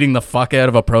 like, beating the fuck out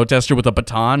of a protester with a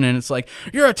baton, and it's like,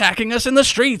 "You're attacking us in the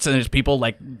streets," and there's people,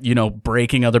 like, you know,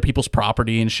 breaking other people's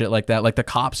property and shit like that, like the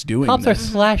cops doing. Cops are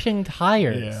slashing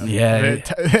tires.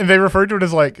 They referred to it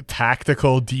as, like,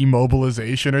 tactical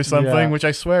demobilization or something, which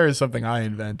I swear is something I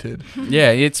invented. Yeah,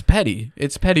 it's petty.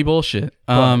 It's petty bullshit.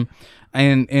 And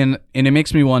it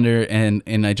makes me wonder,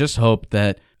 and I just hope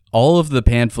that all of the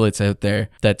pamphlets out there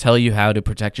that tell you how to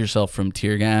protect yourself from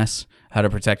tear gas, how to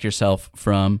protect yourself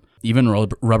from even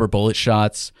rubber bullet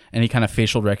shots, any kind of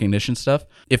facial recognition stuff.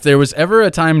 If there was ever a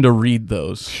time to read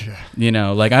those, you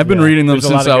know, like, I've been reading them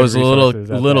since I was a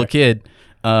little kid,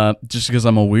 just because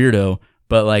I'm a weirdo.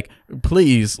 But, like,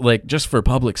 please, like, just for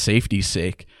public safety's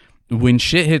sake, when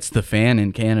shit hits the fan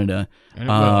in Canada,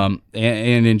 and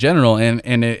in general, and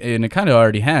it kind of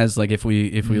already has, like, if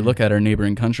we look at our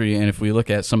neighboring country, and if we look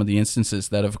at some of the instances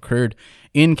that have occurred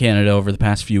in Canada over the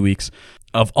past few weeks,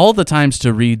 of all the times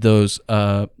to read those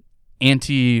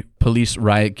anti-police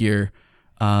riot gear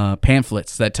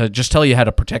pamphlets that just tell you how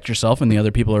to protect yourself and the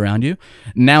other people around you,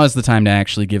 now is the time to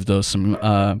actually give those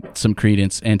some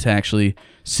credence and to actually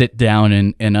sit down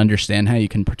and understand how you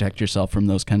can protect yourself from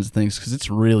those kinds of things, because it's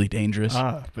really dangerous.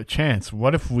 But Chance,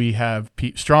 what if we have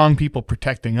strong people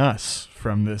protecting us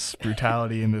from this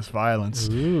brutality and this violence?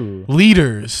 Ooh.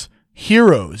 Leaders,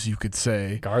 heroes, you could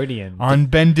say. Guardians. On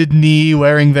bended knee,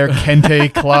 wearing their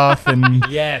kente cloth and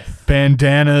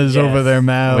bandanas over their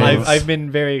mouths. I've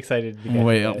been very excited.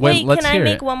 Wait, let's can I hear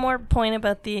make it. one more point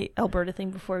about the Alberta thing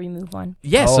before we move on?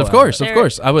 Yes, of course.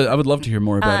 I would love to hear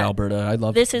more about Alberta.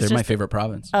 They're my favorite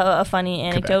province. A funny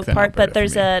anecdote part, but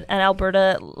there's an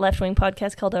Alberta left-wing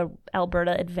podcast called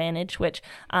Alberta Advantage, which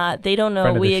they don't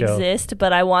know we exist,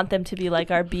 but I want them to be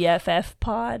like our BFF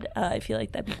pod. I feel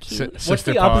like that'd be cute. What's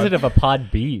the opposite of a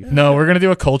pod beef? No, we're gonna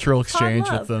do a cultural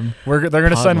exchange with them. They're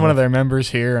gonna send one of their members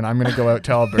here, and I'm gonna go out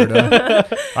to Alberta.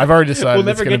 I've already decided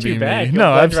it's gonna be me.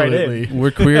 No, absolutely.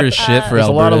 We're queer as shit for There's Alberta. There's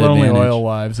a lot of lonely Advantage. oil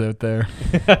wives out there.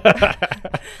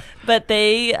 But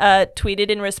they tweeted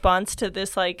in response to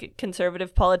this like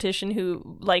conservative politician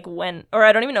who like went, or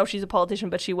I don't even know if she's a politician,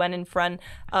 but she went in front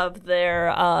of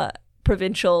their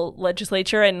provincial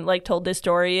legislature and like told this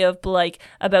story of like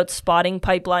about spotting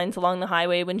pipelines along the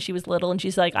highway when she was little, and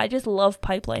she's like, I just love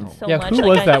pipelines so much. Who like,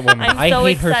 was that woman? I'm so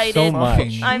hate her excited. so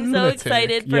much. I'm so Lunatic.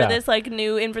 excited for Yeah. this like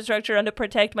new infrastructure and to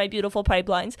protect my beautiful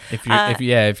pipelines. If you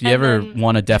and ever then-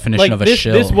 want a definition Like of a this,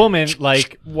 shill, this woman,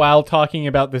 like while talking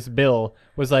about this bill,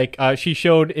 was like, she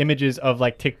showed images of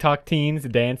like TikTok teens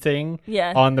dancing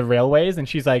Yeah. on the railways, and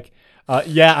she's like,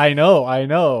 yeah, I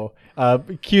know.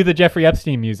 Cue the Jeffrey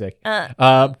Epstein music.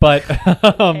 But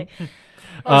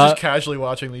I was just casually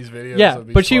watching these videos. yeah, of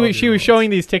these but she was 12-year-olds. showing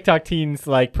these TikTok teens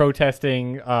like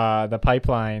protesting the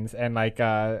pipelines and like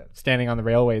standing on the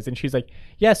railways, and she's like,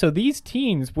 yeah, so these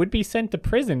teens would be sent to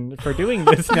prison for doing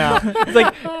this now. It's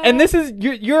like, and this is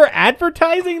you're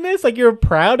advertising this, like you're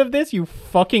proud of this, you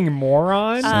fucking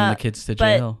moron. send the kids to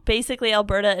But jail. basically,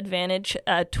 Alberta Advantage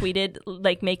tweeted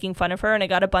like making fun of her, and it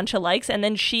got a bunch of likes. And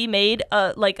then she made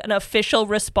like an official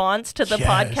response to the Yes.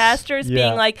 podcasters, Yeah.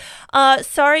 being like,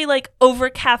 "Sorry, like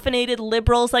over-caffeinated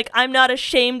liberals. Like I'm not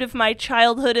ashamed of my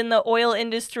childhood in the oil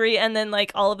industry." And then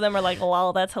like all of them are like,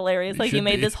 "Wow, that's hilarious! Like you should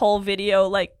made be. this whole video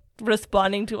like."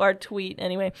 Responding to our tweet.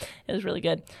 Anyway, it was really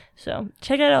good. So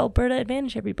check out Alberta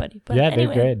Advantage, everybody. But yeah,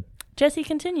 anyway, they're good. Jesse,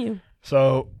 continue.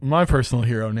 So my personal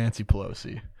hero, Nancy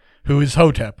Pelosi, who is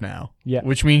Hotep now, Yeah.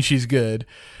 which means she's good.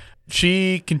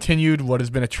 She continued what has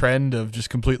been a trend of just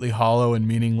completely hollow and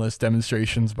meaningless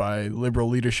demonstrations by liberal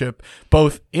leadership,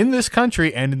 both in this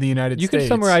country and in the United You States. can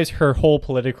summarize her whole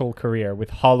political career with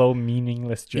hollow,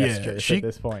 meaningless gestures she- at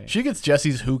this point. She gets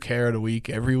Jesse's Who Carrot a week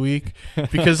every week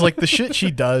because like the shit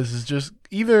she does is just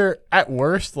either at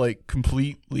worst like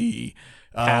completely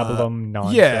Pablum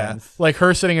nonsense. Yeah, like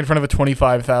her sitting in front of a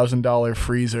 $25,000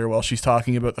 freezer while she's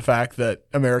talking about the fact that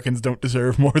Americans don't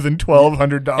deserve more than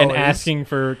 $1,200 and asking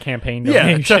for campaign yeah,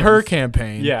 donations. to her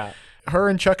campaign. Yeah. Her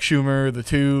and Chuck Schumer, the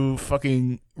two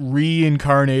fucking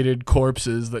reincarnated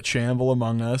corpses that shamble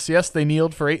among us. Yes, they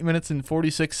kneeled for 8 minutes and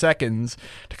 46 seconds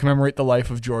to commemorate the life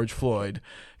of George Floyd.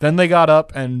 Then they got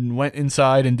up and went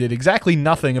inside and did exactly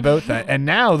nothing about that. And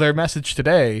now their message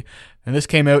today, and this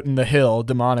came out in The Hill,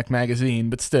 demonic magazine,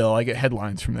 but still, I get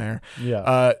headlines from there.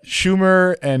 Yeah.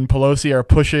 Schumer and Pelosi are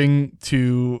pushing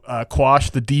to quash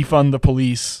the defund the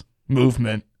police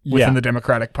movement within Yeah. the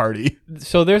Democratic Party.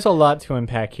 So there's a lot to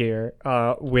unpack here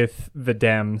with the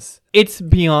Dems. It's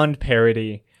beyond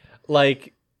parody.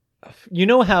 Like, you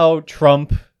know how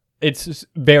Trump, it's just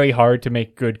very hard to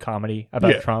make good comedy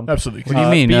about Trump. Absolutely. What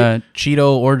do you mean?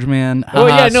 Cheeto, Orange Man? Oh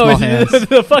yeah, no, small hands.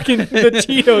 the fucking the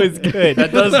Cheeto is good.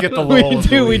 That does get the we lull of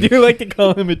do the we week. do like to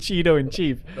call him a Cheeto in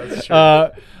chief. That's true.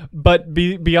 But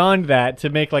beyond that, to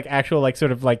make like actual like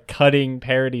sort of like cutting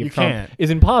parody You of Trump can't. is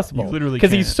impossible. You literally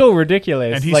because he's can't. so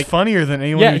ridiculous. And he's like, funnier than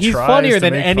anyone yeah, who he's tries funnier to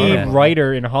than make any fun of him.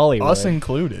 writer in Hollywood. Us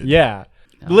included. Yeah.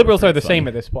 No, The liberals they're are the pretty same funny.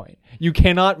 at this point. You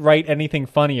cannot write anything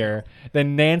funnier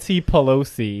than Nancy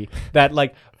Pelosi, that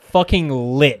like fucking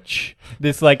lich,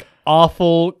 this like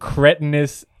awful,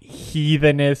 cretinous,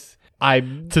 heathenous.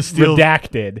 To steal-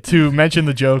 redacted. To mention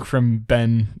the joke from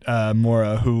Ben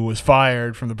Mora, who was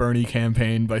fired from the Bernie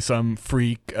campaign by some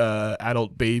freak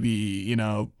adult baby,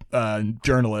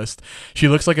 journalist. She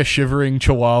looks like a shivering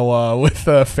chihuahua with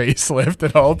a facelift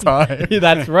at all times.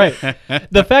 That's right.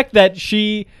 The fact that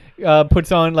she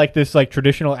puts on like this like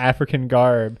traditional African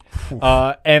garb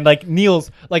and like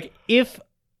kneels, like if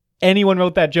anyone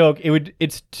wrote that joke,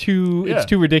 it's too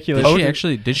ridiculous.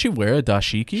 Did she wear a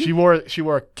dashiki? She wore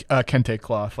a kente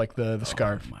cloth, like the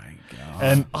scarf. Oh my god.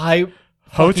 And I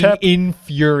Hotep,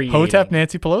 infuriating. Hotep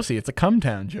Nancy Pelosi. It's a come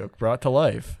town joke brought to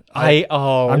life. I'm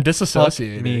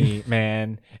disassociating. fuck me,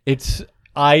 man. It's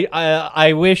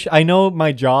I wish I know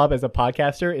my job as a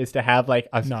podcaster is to have like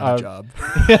Not a job.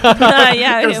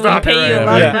 Yeah, It's we not pay you a right.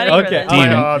 lot Yeah, of money okay. for this. My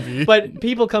Demon. hobby. But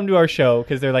people come to our show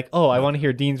because they're like, oh, I want to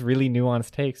hear Dean's really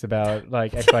nuanced takes about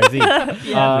like XYZ.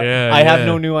 Yeah, I have yeah.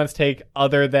 no nuanced take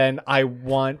other than I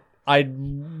want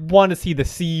to see the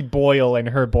sea boil and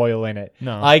her boil in it.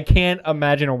 No. I can't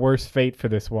imagine a worse fate for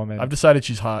this woman. I've decided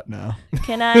she's hot now.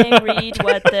 Can I read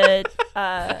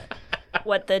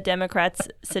what the Democrats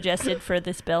suggested for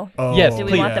this bill? Oh, yes, Do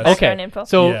we please. want the Okay. background info?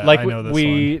 So Yeah, like I know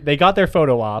this they got their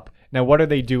photo op. Now what are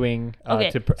they doing Okay,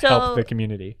 to so- help the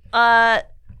community?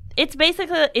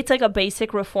 It's like a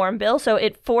basic reform bill. So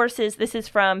it forces, this is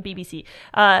from BBC,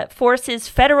 forces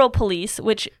federal police,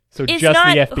 which So is just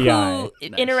not the FBI. who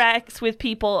interacts with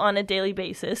people on a daily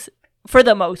basis. for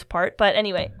the most part. But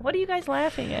anyway, what are you guys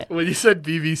laughing at? When you said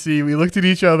BBC, we looked at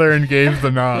each other and gave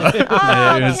the nod.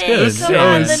 Oh, it was okay, good. This come show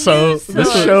on, is the so. news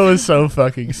This source. show is so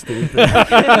fucking stupid.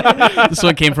 This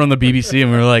one came from the BBC,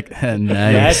 and we were like,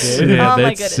 nice. dude. Yeah, Oh my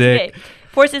that's goodness. sick. Okay.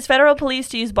 Forces federal police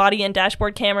to use body and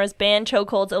dashboard cameras, ban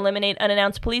chokeholds, eliminate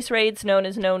unannounced police raids known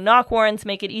as no-knock warrants,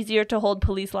 make it easier to hold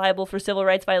police liable for civil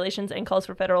rights violations, and calls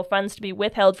for federal funds to be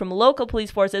withheld from local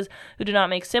police forces who do not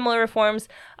make similar reforms,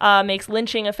 makes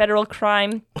lynching a federal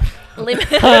crime, which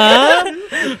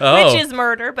is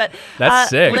murder, but That's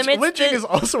sick. limits Lynching the- is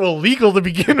also illegal to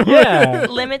begin with. Yeah.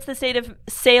 limits the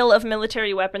sale of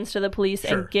military weapons to the police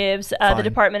Sure. and gives the Fine.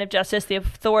 Department of Justice the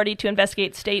authority to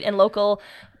investigate state and local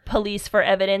police for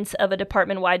evidence of a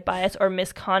department-wide bias or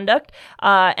misconduct.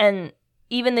 And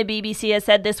even the BBC has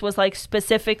said this was like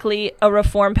specifically a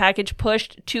reform package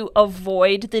pushed to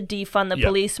avoid the defund the Yep.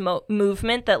 police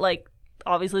movement that like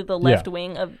obviously the left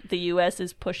wing of the US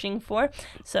is pushing for.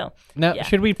 So Now, yeah.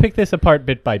 should we pick this apart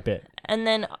bit by bit? And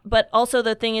then, but also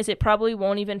the thing is, it probably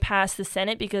won't even pass the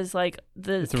Senate because, like,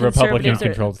 the It's a conservatives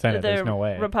Republican-controlled Senate. The There's no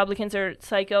way. Republicans are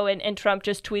psycho, and Trump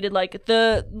just tweeted like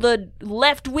the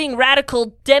left wing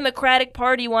radical Democratic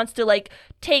Party wants to like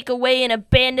take away and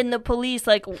abandon the police.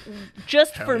 Like,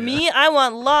 just for me, I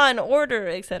want law and order,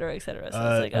 et cetera, et cetera. So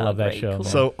it's like, I love that great, show, cool.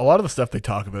 man. So a lot of the stuff they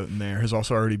talk about in there has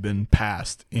also already been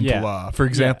passed into Yeah. law. For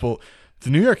example, the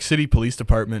New York City Police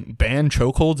Department banned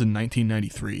chokeholds in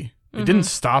 1993. It didn't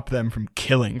stop them from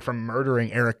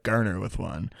murdering Eric Garner with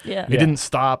one. Yeah. It didn't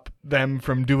stop them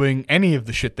from doing any of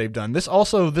the shit they've done. This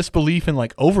belief in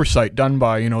like oversight done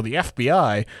by, the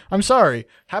FBI. I'm sorry,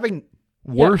 having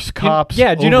worse cops.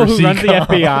 Yeah, do you know who oversee runs the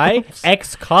cops. FBI?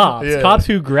 Ex-cops. Yeah. Cops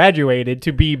who graduated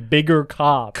to be bigger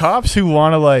cops. Cops who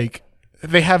want to like,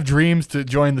 they have dreams to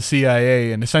join the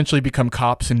CIA and essentially become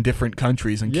cops in different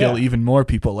countries and kill Yeah. even more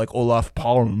people, like Olaf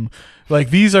Palme.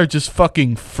 Like, these are just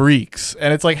fucking freaks,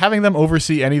 and it's like having them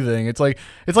oversee anything. It's like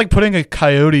putting a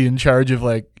coyote in charge of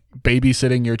like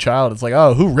babysitting your child. It's like,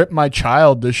 oh, who ripped my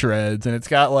child to shreds? And it's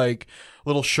got like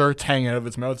little shirts hanging out of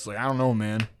its mouth. It's like, I don't know,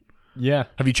 man. Yeah.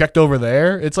 Have you checked over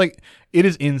there? It's like, it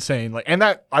is insane. Like, and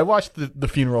that I watched the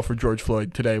funeral for George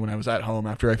Floyd today when I was at home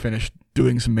after I finished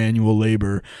doing some manual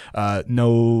labor.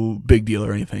 No big deal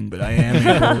or anything, but I am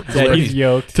able to, Yeah, lift, he's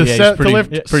yoked. to, Yeah, se- he's pretty- to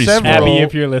lift yeah, pretty several, Abby,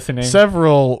 if you're listening.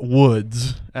 several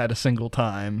woods at a single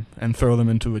time and throw them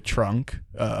into a trunk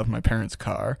of my parents'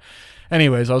 car.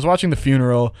 Anyways, I was watching the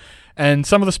funeral, and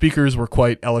some of the speakers were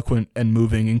quite eloquent and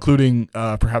moving, including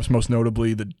perhaps most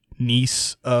notably the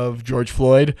niece of George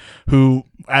Floyd, who,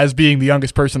 as being the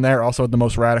youngest person there, also had the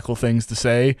most radical things to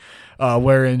say,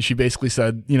 wherein she basically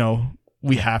said,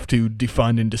 we have to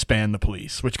defund and disband the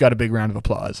police, which got a big round of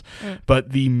applause. But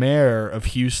the mayor of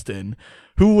Houston,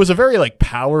 who was a very like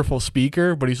powerful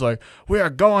speaker, but he's like, we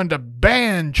are going to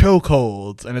ban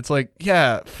chokeholds. And it's like,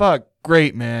 yeah, fuck,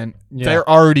 great, man. Yeah. They're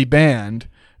already banned.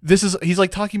 He's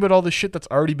like talking about all this shit that's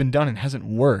already been done and hasn't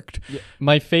worked.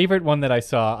 My favorite one that I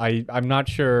saw, I'm not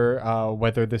sure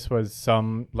whether this was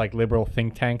some like liberal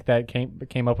think tank that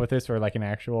came up with this or like an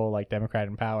actual like Democrat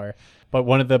in power, but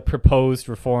one of the proposed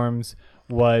reforms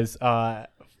was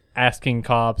asking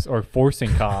cops or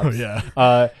forcing cops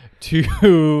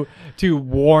to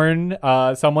warn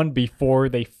someone before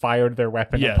they fired their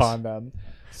weapon Yes. upon them.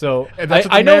 So And that's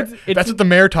what I the know mayor, that's what the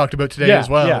mayor talked about today Yeah, as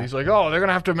well. yeah. He's like, oh, they're going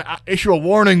to have to issue a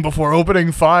warning before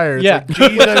opening fire. It's Yeah. like,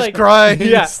 Jesus Like,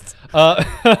 Christ.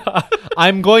 yeah.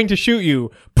 I'm going to shoot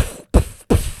you.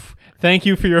 Thank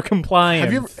you for your compliance.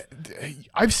 Have you ever,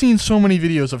 I've seen so many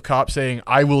videos of cops saying,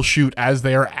 I will shoot as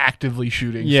they are actively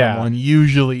shooting Yeah. someone,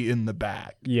 usually in the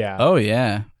back. Yeah. Oh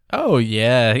yeah.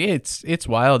 It's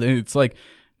wild. It's like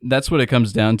that's what it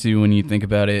comes down to when you think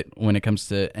about it. When it comes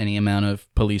to any amount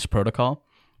of police protocol,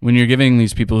 when you're giving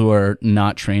these people who are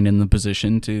not trained in the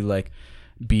position to like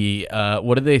be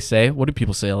what do they say? What do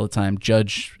people say all the time?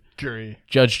 Judge, jury,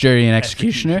 and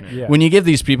executioner. Yeah. When you give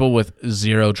these people with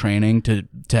zero training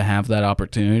to have that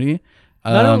opportunity,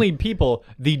 Not only people,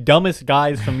 the dumbest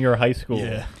guys from your high school.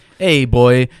 Yeah. hey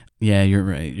boy, yeah, you're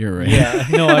right. Yeah.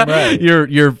 No, I'm right.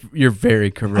 You're very I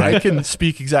correct. can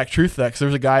speak exact truth to that because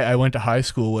there's a guy I went to high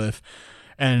school with,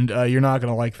 and you're not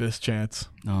going to like this, Chance.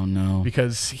 Oh no.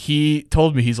 Because he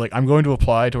told me, he's like, I'm going to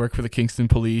apply to work for the Kingston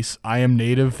Police. I am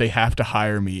Native. They have to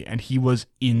hire me. And he was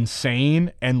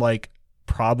insane and like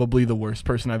probably the worst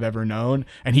person I've ever known.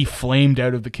 And he flamed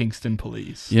out of the Kingston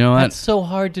Police. You know what? That's so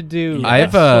hard to do.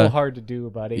 I've, That's so hard to do,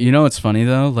 buddy. You know what's funny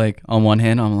though? Like on one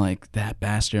hand, I'm like that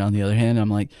bastard. On the other hand, I'm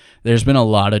like, there's been a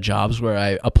lot of jobs where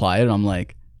I applied and I'm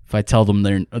like,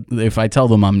 If I tell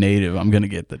them I'm native, I'm gonna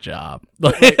get the job.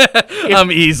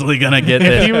 I'm easily gonna get If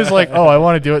this. he was like, "Oh, I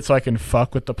want to do it so I can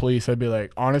fuck with the police," I'd be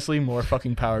like, "Honestly, more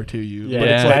fucking power to you." Yeah, but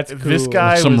it's like that's this cool.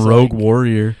 guy Some was rogue like,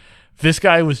 warrior. this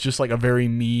guy was just like a very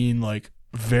mean, like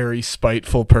very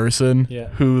spiteful person Yeah.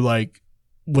 who like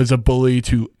was a bully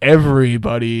to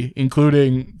everybody,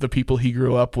 including the people he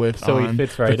grew up with So he on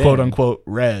fits right the quote in. unquote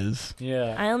res.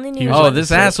 Yeah. I only He knew. was Oh, like this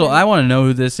the asshole! serpent. I want to know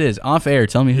who this is. Off air,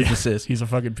 tell me who this is. He's a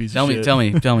fucking piece Tell of me, shit. tell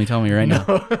me right now.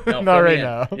 No, Not right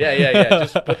now. Yeah.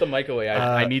 Just put the mic away.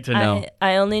 I need to know.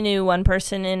 I only knew one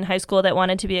person in high school that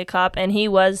wanted to be a cop, and he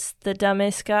was the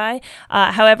dumbest guy.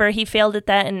 However, he failed at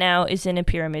that and now is in a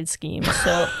pyramid scheme.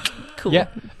 So, cool. Yeah.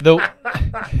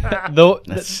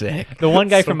 That's sick. The one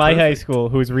guy So from my high perfect. school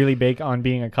who was really big on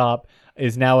being a cop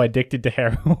is now addicted to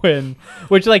heroin,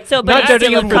 which like So, but not he's judging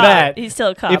still a him for cop. that. He's still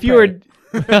a cop. If you were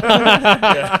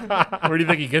Where do you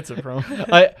think he gets it from?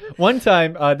 one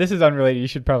time, this is unrelated. You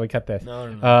should probably cut this.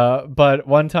 No. But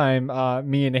one time,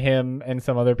 me and him and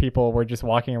some other people were just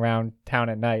walking around town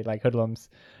at night, like hoodlums,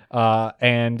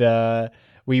 and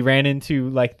we ran into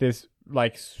like this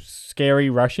like scary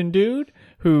Russian dude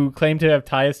who claimed to have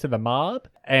ties to the mob.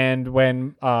 And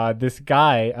when this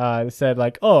guy said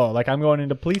like, "Oh, like I'm going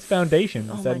into police foundations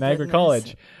Oh at my Niagara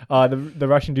goodness. College," the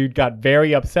Russian dude got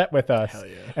very upset with us, Hell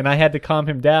yeah. and I had to calm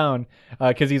him down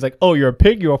because he's like, "Oh, you're a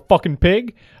pig? You're a fucking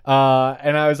pig?"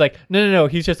 And I was like, "No,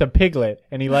 he's just a piglet,"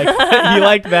 and he liked he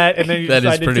liked that, and then he That is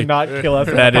decided pretty- to not kill us.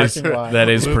 That in the is parking lot. that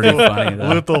is pretty funny though.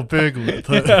 Little piglet.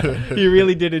 He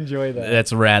really did enjoy that.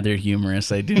 That's rather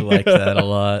humorous. I do like that a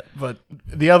lot. But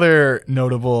the other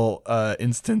notable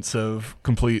instance of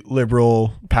complete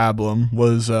liberal pablum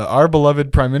was our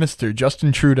beloved Prime Minister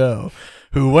Justin Trudeau,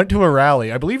 who went to a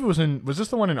rally. I believe it was was this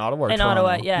the one in Ottawa? Or In Toronto?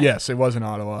 Ottawa, yeah. Yes, it was in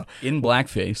Ottawa. In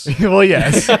blackface. Well,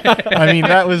 yes. I mean,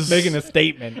 that was Making a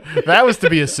statement. that was to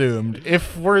be assumed.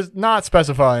 If we're not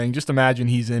specifying, just imagine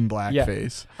he's in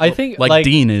blackface. I think Like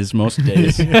Dean is most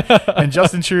days. And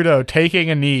Justin Trudeau taking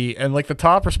a knee, and like the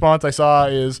top response I saw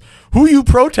is, "Who you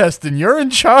protesting? You're in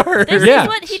charge." This Yeah. is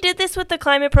what he did this with the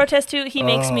climate protest too. He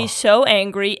makes me so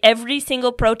angry. Every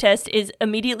single protest is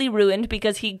immediately ruined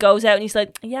because he goes out and he's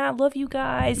like, "Yeah, I love you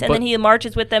guys," and But- then he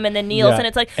marches with them and then kneels, Yeah. and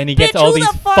it's like, And he gets "Bitch, all who these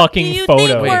the fuck fucking do you photos.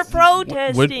 think we're Wait,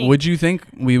 protesting?" Would you think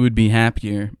we would be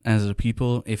happier as a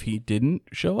people if he didn't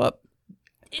show up?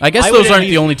 I guess I those would aren't at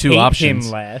the only least two hate options.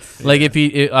 Him less. Like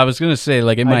I was gonna say,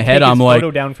 like in my I'd head, take I'm his like,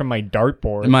 photo down from my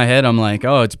dartboard. in my head, I'm like,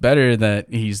 oh, it's better that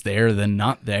he's there than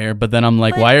not there. But then I'm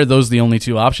like, But- why are those the only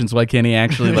two options? Why can't he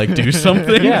actually like do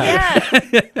something? Yeah.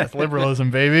 Yeah. That's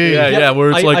liberalism, baby. yeah.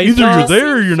 Where it's I- like I either saw- you're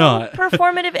there or Seems you're so not.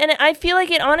 performative, and I feel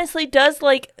like it honestly does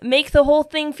like make the whole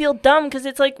thing feel dumb because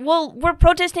it's like, well, we're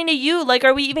protesting to you. Like,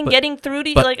 are we even getting through to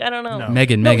you? but- Like, I don't know. No.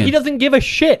 Megan, No, he doesn't give a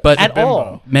shit But- at Bimbo.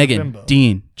 all. Megan, Bimbo.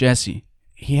 Dean, Jesse.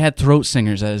 He had throat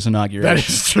singers at his inauguration. That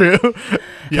is true.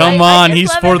 Come I on, just he's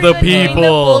love for the everyone doing the people.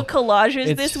 full collages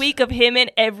It's- this week of him in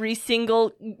every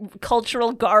single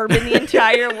cultural garb in the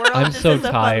entire world. I'm Just so as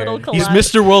a fun little tired. He's collage.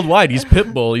 Mr. Worldwide. He's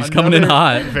Pitbull. He's coming in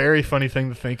Another hot. Very funny thing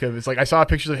to think of. It's like I saw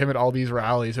pictures of him at all these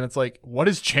rallies, and it's like, what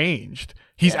has changed?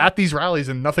 He's at these rallies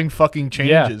and nothing fucking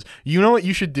changes. You know what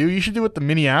you should do? You should do what the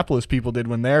Minneapolis people did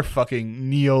when their fucking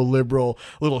neoliberal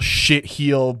little shit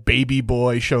heel baby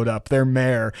boy showed up, their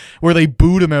mayor, where they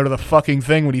booed him out of the fucking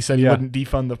thing when he said he Yeah. wouldn't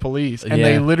defund the police. And Yeah.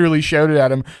 they literally shouted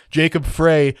at him, "Jacob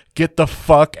Frey, get the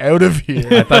fuck out of I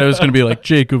here." thought it was gonna be like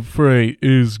Jacob Frey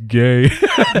is gay.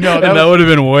 No, And that would have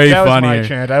been way that was funnier. my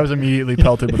chant. I was immediately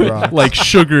pelted with rocks. Like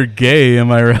sugar gay,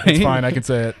 am I right? It's fine, I can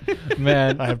say it.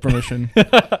 Man, I have permission.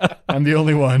 I'm the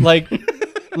only one. like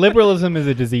liberalism is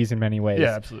a disease in many ways.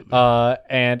 Yeah, absolutely.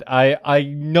 And I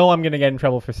know I'm gonna get in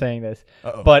trouble for saying this,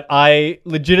 Uh-oh. but I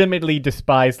legitimately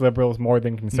despise liberals more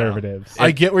than conservatives.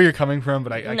 I get where you're coming from,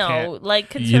 but I no, can't.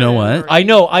 like You know what? conservative- I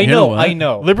know, You know what? I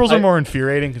know. Liberals I- are more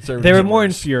infuriating. Conservatives They're are more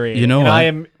worse. infuriating. You know and what? I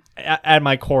am at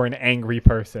my core an angry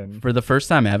person. For the first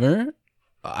time ever,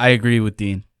 I agree with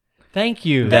Dean. Thank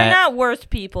you. They're that- not worse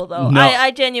people, though. No.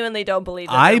 I genuinely don't believe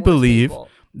that. I they're worse believe people.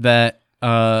 that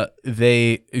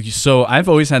so I've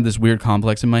always had this weird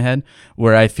complex in my head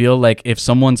where I feel like if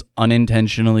someone's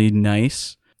unintentionally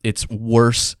nice, it's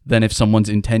worse than if someone's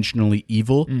intentionally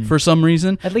evil for some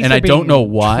reason. At least And they're I don't being know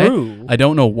why. true. I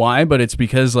don't know why, but it's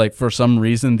because like for some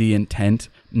reason the intent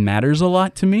matters a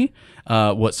lot to me.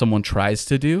 What someone tries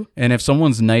to do. And if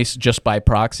someone's nice just by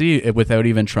proxy without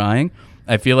even trying,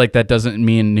 I feel like that doesn't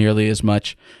mean nearly as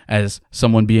much as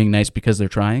someone being nice because they're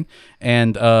trying.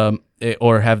 And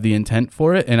or have the intent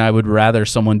for it, and I would rather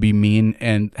someone be mean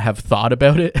and have thought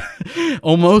about it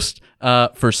almost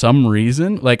for some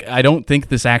reason. Like, I don't think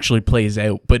this actually plays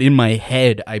out, but in my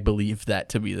head I believe that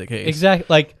to be the case. Exactly.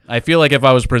 Like, I feel like if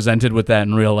I was presented with that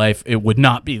in real life, it would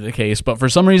not be the case, but for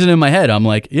some reason in my head I'm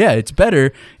like, yeah, it's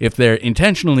better if they're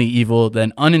intentionally evil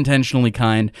than unintentionally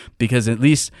kind, because at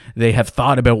least they have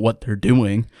thought about what they're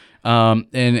doing.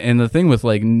 And the thing with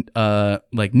like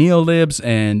neolibs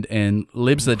and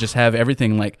libs that just have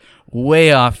everything like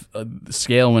way off the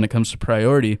scale when it comes to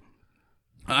priority,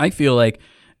 I feel like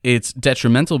it's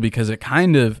detrimental because it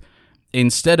kind of,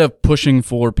 instead of pushing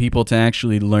for people to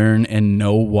actually learn and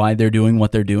know why they're doing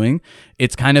what they're doing,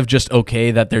 it's kind of just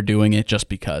okay that they're doing it just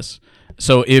because.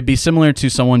 So it'd be similar to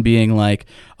someone being like,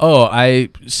 oh, I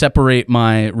separate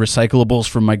my recyclables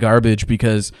from my garbage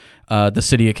because the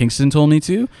city of Kingston told me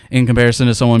to, in comparison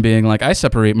to someone being like, I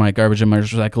separate my garbage and my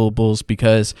recyclables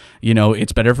because, you know,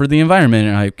 it's better for the environment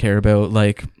and I care about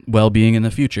like well-being in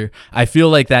the future. I feel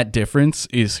like that difference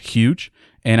is huge.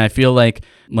 And I feel like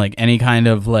any kind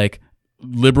of like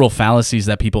liberal fallacies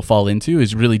that people fall into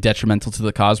is really detrimental to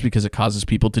the cause because it causes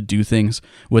people to do things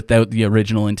without the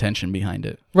original intention behind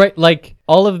it. right, like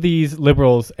all of these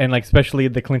liberals and like especially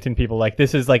the Clinton people, like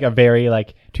this is like a very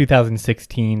like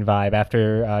 2016 vibe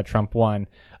after Trump won.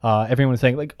 Everyone's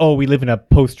saying like, oh, we live in a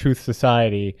post-truth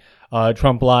society.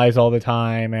 Trump lies all the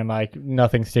time and like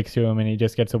nothing sticks to him and he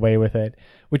just gets away with it,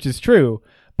 which is true.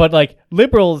 But like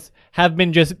liberals have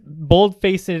been just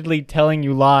bold-facedly telling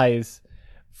you lies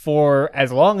for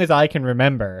as long as I can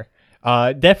remember.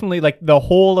 Definitely like the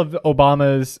whole of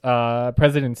Obama's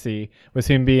presidency was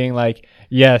him being like,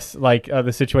 yes, like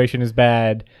the situation is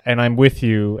bad and I'm with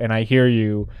you and I hear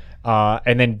you.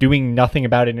 And then doing nothing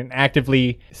about it and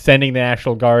actively sending the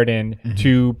National Guard in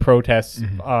to protests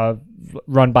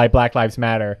run by Black Lives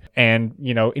Matter and,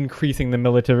 you know, increasing the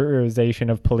militarization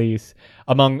of police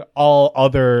among all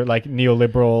other like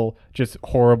neoliberal, just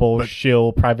horrible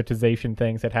shill privatization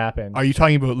things that happen. Are you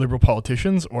talking about liberal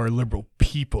politicians or liberal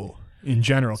people in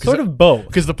general? Sort of both.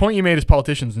 Because the point you made is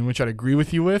politicians, in which I'd agree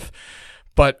with you with.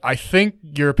 But I think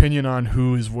your opinion on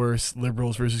who is worse,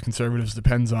 liberals versus conservatives,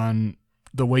 depends on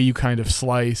the way you kind of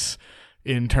slice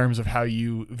in terms of how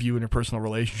you view interpersonal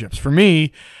relationships. For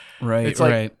me, Right, it's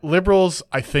like liberals,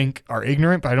 I think, are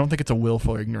ignorant, but I don't think it's a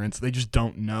willful ignorance. They just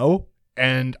don't know.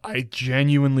 And I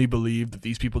genuinely believe that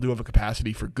these people do have a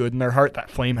capacity for good in their heart.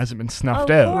 That flame hasn't been snuffed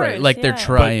Of out. course. Right, like they're Yeah.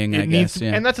 trying, But I it needs guess. to-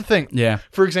 Yeah. And that's the thing. Yeah.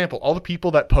 For example, all the people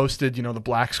that posted, you know, the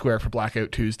black square for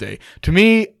Blackout Tuesday, to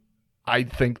me, I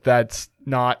think that's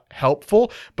not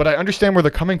helpful, but I understand where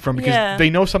they're coming from because Yeah. they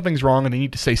know something's wrong and they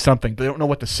need to say something, but they don't know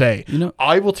what to say. You know-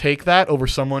 I will take that over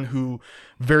someone who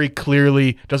very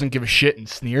clearly doesn't give a shit and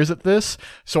sneers at this.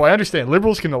 So I understand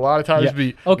liberals can a lot of times Yeah.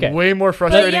 be Okay. way more But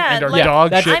frustrating yeah, and are like, dog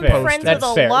that's shit I'm fair. posters. friends That's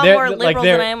with a fair. lot They're- more like, liberals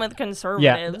they're- than I am with Yeah,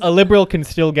 conservatives. a liberal can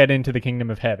still get into the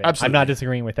kingdom of heaven. Absolutely. I'm not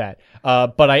disagreeing with that.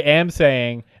 But I am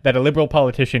saying that a liberal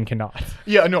politician cannot.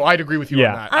 Yeah, no, I'd agree with you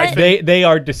on that. I- They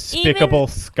are despicable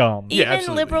scum. Yeah, Even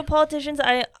absolutely. liberal politicians,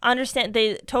 I understand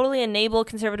they totally enable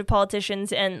conservative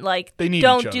politicians and like They need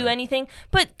don't each do other. anything.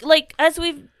 But like as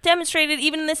we've demonstrated,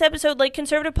 even in this episode, like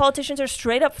conservative politicians are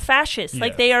straight up fascists.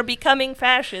 Like Yeah. they are becoming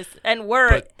fascists and were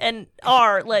But- and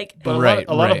are like. But Right,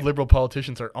 a lot right. of liberal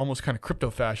politicians are almost kind of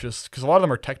crypto-fascists because a lot of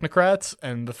them are technocrats,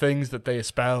 and the things that they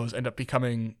espouse end up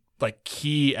becoming like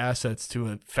key assets to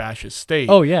a fascist state.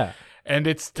 Oh yeah, and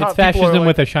it's it's tough. People are fascism like-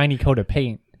 with a shiny coat of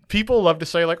paint. people love to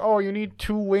say like, oh, you need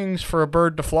two wings for a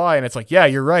bird to fly, and it's like, yeah,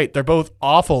 you're right. They're both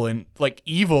awful and like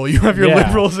evil. You have your Yeah.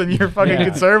 liberals and your fucking Yeah.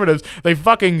 conservatives. They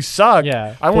fucking suck.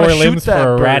 Yeah, I want four to shoot limbs that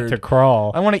for a bird. rat to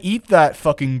crawl. I want to eat that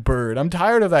fucking bird. I'm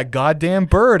tired of that goddamn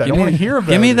bird. I don't want to hear about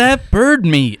it. Give me that bird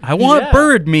meat. I want Yeah.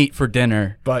 bird meat for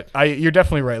dinner. But you're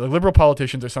definitely right. Like liberal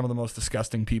politicians are some of the most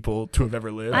disgusting people to have ever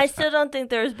lived. I still don't think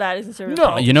they're as bad as conservative. No.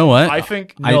 politicians. You know what? I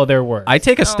think No, they're worse. I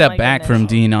take a Oh step my back goodness. from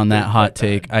Dean on that They're hot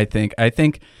quite take. I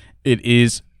think it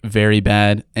is very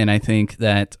bad, and I think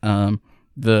that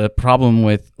the problem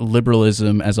with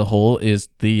liberalism as a whole is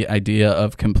the idea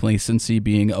of complacency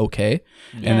being okay,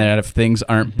 Yeah. and that if things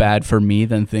aren't bad for me,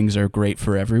 then things are great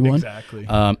for everyone. exactly.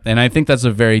 And I think that's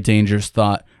a very dangerous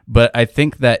thought. But I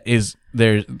think that is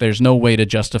there's no way to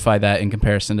justify that in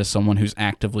comparison to someone who's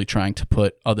actively trying to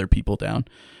put other people down.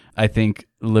 I think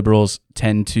liberals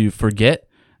tend to forget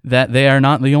that they are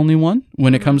not the only one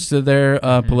when it comes to their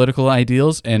political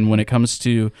ideals, and when it comes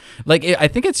to I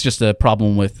think it's just a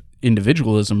problem with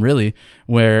individualism, really,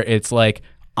 where it's like,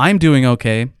 I'm doing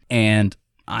okay and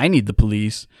I need the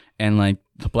police, and like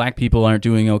the black people aren't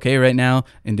doing okay right now,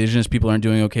 indigenous people aren't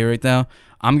doing okay right now.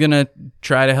 I'm gonna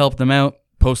try to help them out,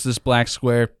 post this black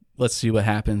square, let's see what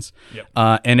happens. Yep.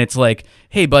 And it's like,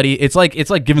 hey, buddy, it's like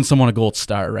giving someone a gold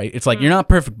star, right? It's like, you're not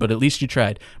perfect, but at least you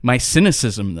tried. My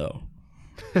cynicism, though,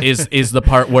 is the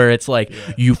part where it's like,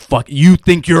 you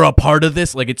think you're a part of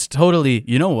this? Like, it's totally,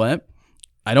 you know what?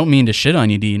 I don't mean to shit on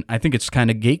you, Dean. I think it's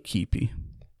kind of gatekeepy.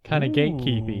 Kind of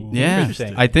gatekeepy. Yeah,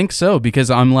 Interesting. I think so, because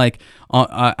I'm like,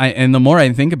 and the more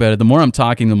I think about it, the more I'm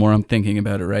talking, the more I'm thinking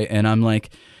about it, right? And I'm like,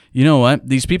 you know what?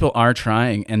 These people are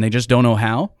trying, and they just don't know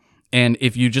how. And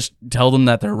if you just tell them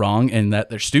that they're wrong and that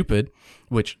they're stupid,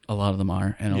 which a lot of them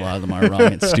are, and a lot of them are wrong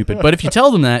and stupid, but if you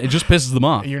tell them that, it just pisses them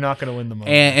off. You're not going to win the moment.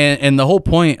 And the whole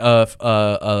point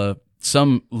of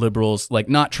some liberals, like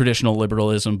not traditional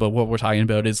liberalism, but what we're talking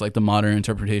about is like the modern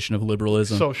interpretation of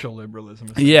liberalism. Social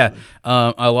liberalism. Yeah.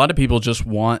 A lot of people just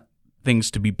want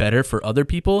things to be better for other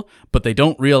people, but they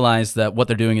don't realize that what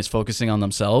they're doing is focusing on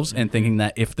themselves and thinking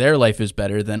that if their life is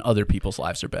better, then other people's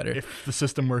lives are better. If the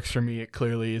system works for me, it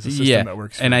clearly is a system that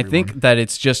works for and everyone. I think that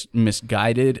it's just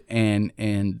misguided and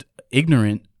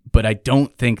ignorant, but I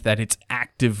don't think that it's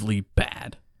actively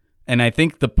bad. And I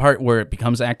think the part where it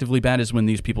becomes actively bad is when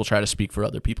these people try to speak for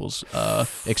other people's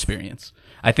experience.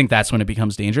 I think that's when it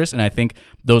becomes dangerous, and I think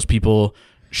those people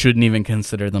shouldn't even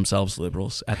consider themselves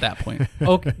liberals at that point.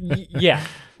 Okay, yeah,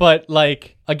 but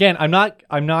like again, I'm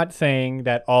not saying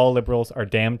that all liberals are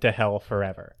damned to hell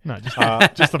forever. No,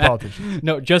 just the politicians.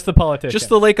 No, just the politicians. Just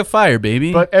the lake of fire,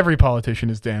 baby. But every politician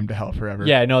is damned to hell forever.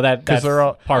 Yeah, no, that's they're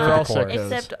all- par they're for all the course. sick.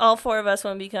 Except all four of us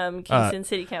want to become Kingston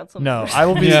City Council. No, I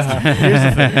will be. Here's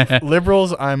the thing.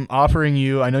 Liberals, I'm offering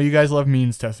you, I know you guys love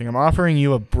means testing. I'm offering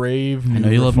you a brave new I know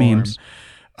you love reform. memes.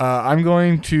 I'm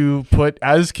going to put,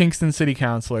 as Kingston City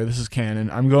Councilor, this is canon,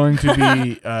 I'm going to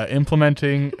be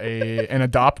implementing an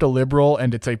Adopt a Liberal,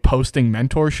 and it's a posting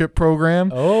mentorship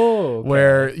program. Oh, okay.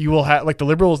 Where you will have, like, the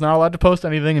liberal is not allowed to post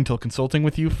anything until consulting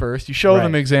with you first. You show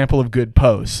them Right. example of good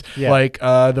posts, Yeah. like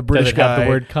the British Does it have guy the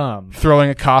word "come"?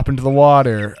 throwing a cop into the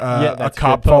water, Yeah, a that's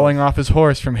cop good falling post. off his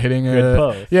horse from hitting Good a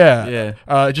post.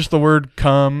 yeah. Just the word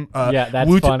 "come." Yeah,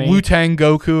 that's funny. Wu-Tang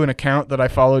Goku, an account that I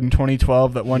followed in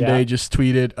 2012, that one Yeah. day just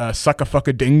tweeted "suck a fuck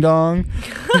a ding dong."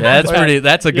 That's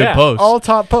a good Yeah. post. All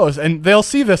top posts, and they'll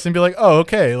see this and be like, "Oh,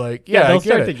 okay, like I they'll get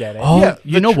start it." to get it. Oh, Yeah,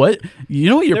 you know what? You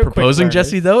know what you're They're quick proposing, learners.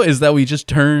 Jesse, though, is that we just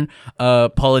turn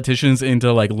politicians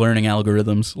into like learning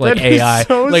algorithms, like That'd be AI.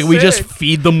 so Like we just sick.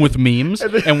 feed them with memes,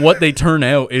 and what they turn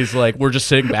out is like we're just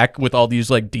sitting back with all these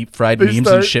like deep fried They memes and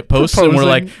start shit posts, and we're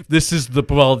like, proposing- this is the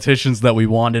politicians that we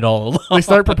wanted all along. They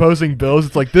start proposing bills.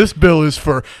 It's like, this bill is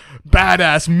for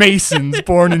badass Masons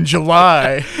born in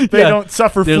July. They Yeah. don't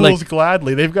suffer They're fools like-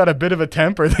 gladly. They've got a bit of a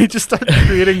temper. They just start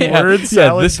creating word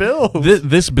salad this, bills.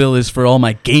 This bill is for all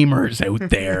my gamers out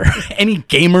there. Any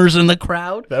gamers in the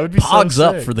crowd? That would be so Pogs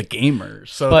up sick. for the gamers.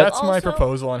 So But- that's my Also-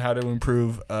 proposal on how to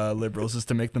improve liberals, is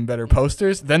to make them better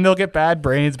posters. Then they'll get bad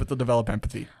brains, but they'll develop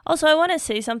empathy. Also, I want to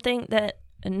say something that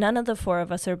none of the four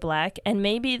of us are black, and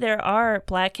maybe there are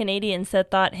black Canadians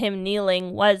that thought him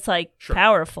kneeling was like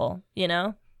powerful. You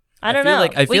know, I don't feel know.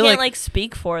 like- I we feel can't like-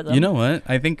 speak for them. You know what?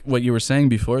 I think what you were saying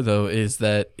before, though, is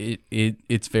that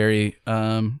it's very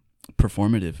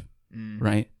performative,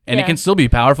 right? And it Yeah. can still be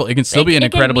powerful. It can still be an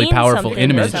It can incredibly mean powerful something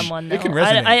to image. someone, It can though.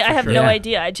 resonate, I for have sure. no Yeah.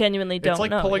 idea. I genuinely don't It's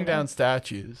like know. pulling you know? down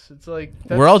statues. It's like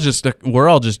We're all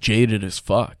just jaded as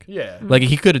fuck. yeah. Like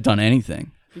he could have done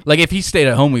anything. Like if he stayed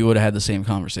at home, we would have had the same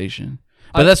conversation.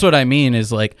 But that's what I mean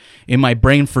is like in my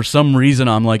brain, for some reason,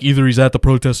 I'm like either he's at the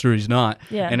protest or he's not.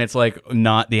 Yeah. And it's like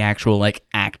not the actual like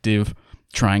active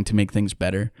trying to make things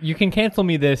better. You can cancel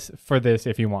me for this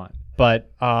if you want,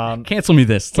 but Cancel me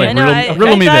this. It's like I know.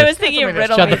 riddle me I this. was thinking of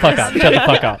riddle shut me the fuck this. up. Shut the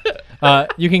fuck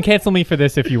up. You can cancel me for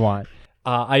this if you want.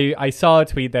 I saw a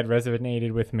tweet that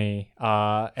resonated with me,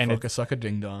 and Fuck a suck a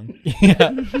ding dong.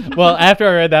 yeah. Well, after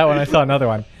I read that one, I saw another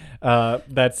one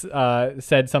that's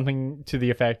said something to the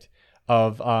effect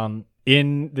of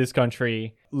in this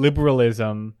country,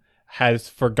 liberalism has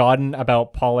forgotten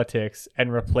about politics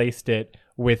and replaced it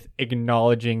with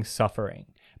acknowledging suffering.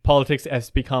 Politics has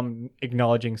become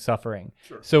acknowledging suffering.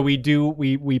 Sure. So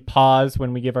we pause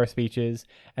when we give our speeches,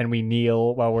 and we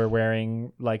kneel while we're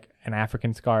wearing like an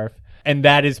African scarf. And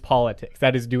that is politics.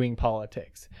 That is doing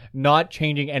politics. Not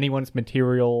changing anyone's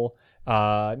material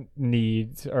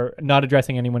needs, or not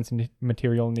addressing anyone's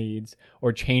material needs,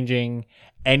 or changing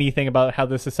anything about how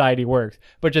the society works,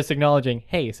 but just acknowledging,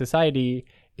 hey, society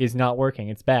is not working.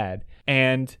 It's bad.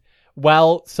 And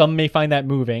while some may find that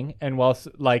moving, and while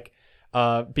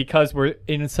because we're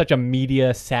in such a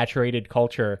media saturated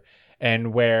culture,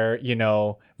 and where, you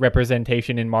know,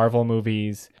 representation in Marvel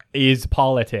movies is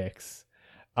politics,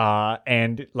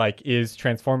 and like is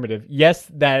transformative. Yes,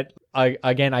 that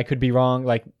again, I could be wrong.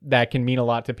 Like that can mean a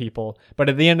lot to people, but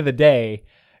at the end of the day,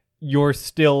 you're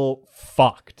still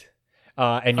fucked.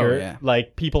 And Oh, you're yeah.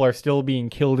 like, people are still being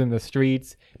killed in the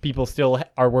streets. People still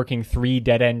are working 3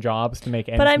 dead-end jobs to make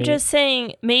ends But I'm meet. just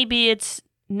saying, maybe it's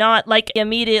not like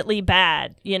immediately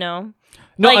bad, you know?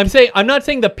 No, like- I'm not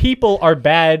saying the people are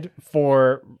bad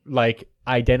for like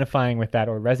identifying with that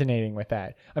or resonating with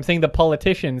that. I'm saying the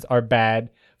politicians are bad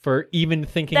for even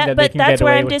thinking that they but can that's get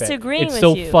where away I'm with disagreeing it. It's with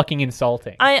so you. fucking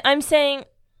insulting. I'm saying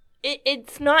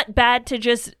it's not bad to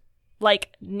just like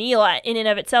kneel in and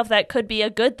of itself. That could be a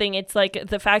good thing. It's like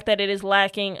the fact that it is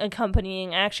lacking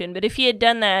accompanying action. But if he had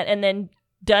done that and then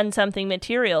done something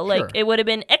material, like Sure. it would have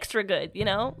been extra good, you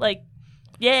know? Like,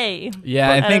 yay. Yeah,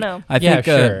 But I I think don't know. I Yeah, think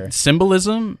sure.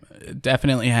 symbolism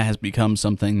definitely has become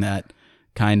something that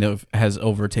kind of has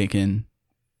overtaken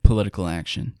political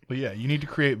action. But yeah, you need to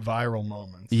create viral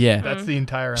moments. Yeah. That's the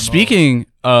entire MO. Speaking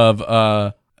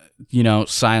of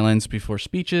silence before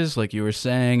speeches, like you were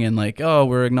saying, and like, oh,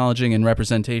 we're acknowledging and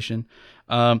representation.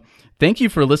 Thank you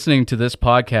for listening to this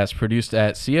podcast produced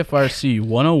at CFRC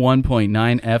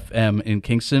 101.9 FM in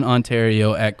Kingston,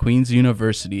 Ontario at Queen's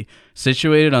University,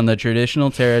 situated on the traditional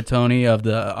territory of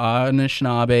the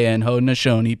Anishinaabe and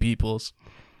Haudenosaunee peoples.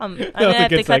 I'm was gonna a have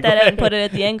to good cut that out and segue. put it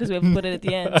at the end because we have to put it at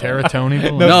the end.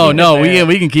 Teratonian. No, keep it there.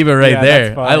 we can keep it right Yeah, there.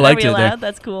 that's fine. I Are Are liked we it there. allowed?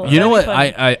 That's cool. You know what?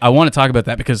 That'd be funny. I want to talk about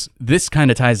that because this kind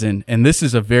of ties in, and this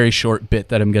is a very short bit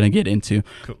that I'm going to get into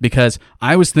because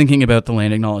I was thinking about the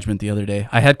land acknowledgement the other day.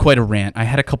 I had quite a rant. I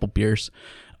had a couple beers.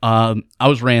 I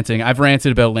was ranting. I've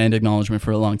ranted about land acknowledgement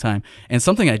for a long time, and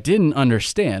something I didn't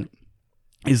understand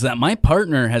is that my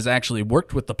partner has actually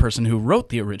worked with the person who wrote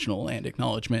the original land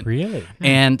acknowledgement. Really?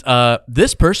 And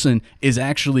this person is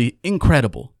actually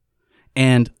incredible.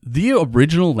 And the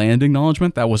original land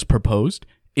acknowledgement that was proposed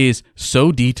is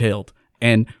so detailed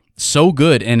and so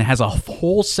good and has a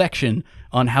whole section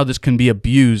on how this can be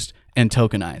abused and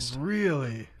tokenized.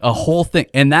 Really? A whole thing.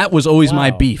 And that was always my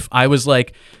Wow. beef. I was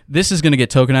like, this is going to get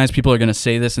tokenized. People are going to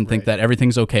say this and think that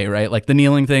everything's okay, right? Like the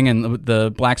kneeling thing and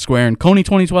the black square and Coney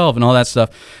 2012 and all that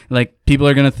stuff. Like people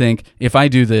are going to think if I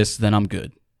do this, then I'm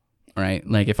good, right?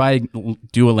 Like if I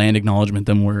do a land acknowledgement,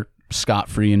 then we're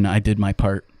scot-free and I did my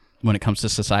part when it comes to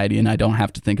society and I don't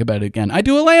have to think about it again. I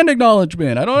do a land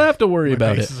acknowledgement. I don't have to worry My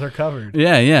about it. bases are covered.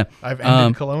 Yeah, yeah. I've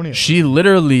ended colonialism. She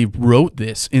literally wrote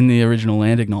this in the original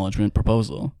land acknowledgement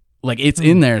proposal. Like it's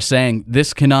in there saying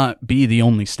this cannot be the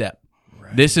only step.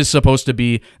 This is supposed to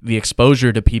be the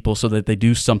exposure to people so that they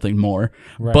do something more,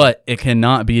 but it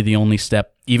cannot be the only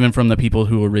step, even from the people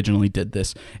who originally did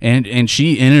this. And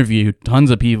she interviewed tons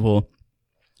of people,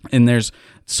 and there's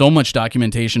so much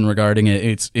documentation regarding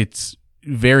it. It's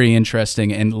very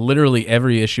interesting, and literally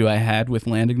every issue I had with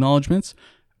land acknowledgements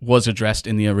was addressed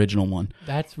in the original one.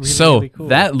 That's really, So really cool.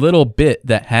 that little bit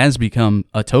that has become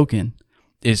a token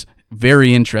is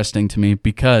very interesting to me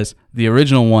because the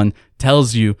original one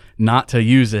tells you not to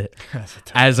use it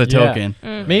as a token.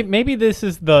 Maybe this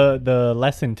is the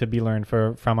lesson to be learned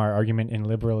from our argument in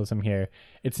liberalism here.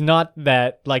 It's not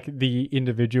that like the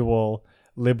individual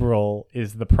liberal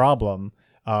is the problem,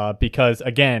 because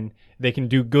again, they can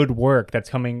do good work that's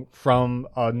coming from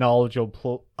a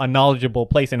knowledgeable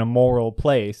place and a moral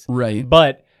place. Right.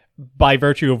 But by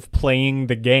virtue of playing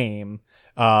the game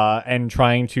and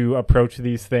trying to approach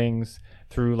these things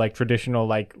through like traditional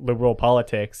like liberal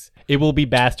politics, it will be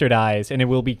bastardized and it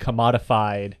will be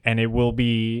commodified and it will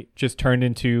be just turned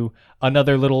into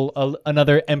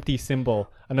another empty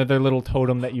symbol, another little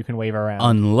totem that you can wave around.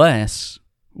 Unless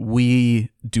we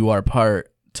do our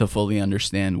part to fully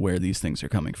understand where these things are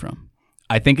coming from.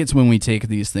 I think it's when we take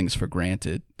these things for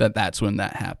granted that's when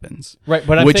that happens. Right,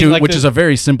 but I'm which saying, is, like, which the- is a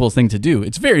very simple thing to do.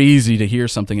 It's very easy to hear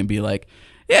something and be like,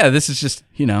 yeah, this is just,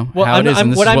 how it is,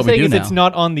 and this what is I'm what we saying do is now. it's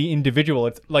not on the individual.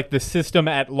 It's like the system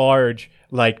at large,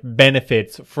 like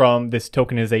benefits from this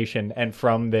tokenization and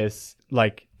from this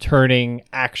like turning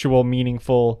actual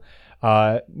meaningful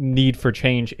need for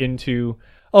change into,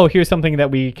 oh, here's something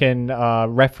that we can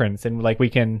reference and like we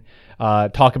can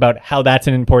talk about how that's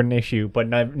an important issue, but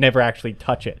never actually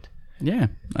touch it. Yeah,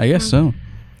 I guess so.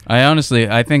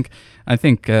 I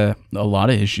think a lot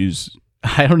of issues.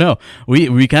 I don't know.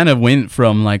 We kind of went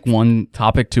from like one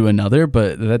topic to another,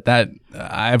 but that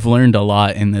I've learned a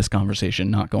lot in this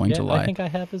conversation. Not going to lie. I think I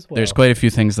have as well. There's quite a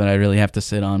few things that I really have to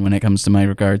sit on when it comes to my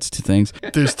regards to things.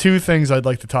 There's two things I'd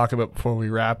like to talk about before we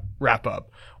wrap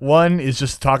up. One is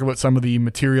just to talk about some of the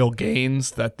material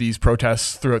gains that these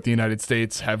protests throughout the United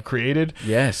States have created.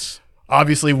 Yes.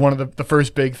 Obviously, one of the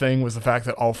first big thing was the fact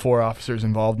that all 4 officers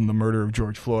involved in the murder of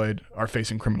George Floyd are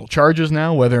facing criminal charges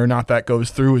now. Whether or not that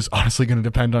goes through is honestly going to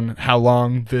depend on how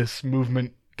long this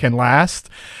movement can last.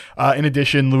 In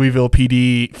addition, Louisville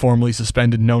PD formally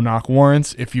suspended no-knock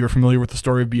warrants. If you're familiar with the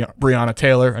story of Breonna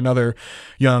Taylor, another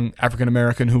young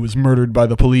African-American who was murdered by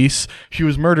the police, she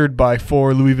was murdered by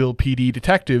 4 Louisville PD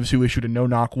detectives who issued a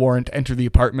no-knock warrant to enter the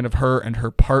apartment of her and her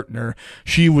partner.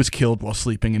 She was killed while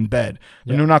sleeping in bed.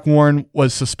 The no-knock warrant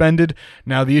was suspended.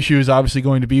 Now, the issue is obviously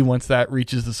going to be once that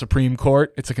reaches the Supreme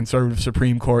Court. It's a conservative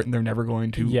Supreme Court, and they're never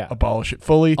going to abolish it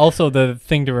fully. Also, the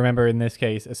thing to remember in this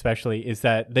case, especially, is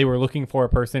that they were looking for a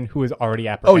person who was already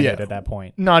apprehended at that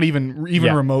point. Not even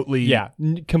remotely. Yeah,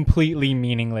 completely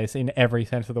meaningless in every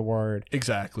sense of the word.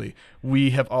 Exactly. We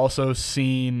have also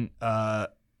seen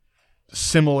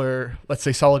similar, let's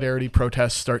say, solidarity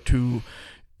protests start to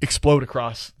explode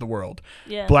across the world.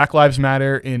 Yeah. Black Lives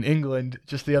Matter in England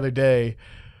just the other day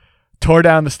tore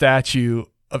down the statue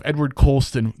of Edward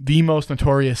Colston, the most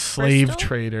notorious slave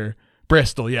trader.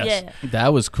 Bristol, yes. Yeah.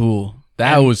 That was cool.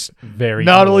 That was very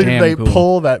Not cool. only did they cool.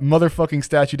 pull that motherfucking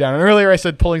statue down, and earlier I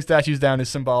said pulling statues down is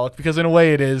symbolic, because in a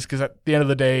way it is, because at the end of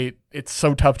the day, it's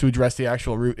so tough to address the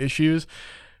actual root issues.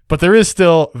 But there is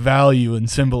still value in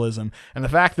symbolism. And the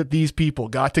fact that these people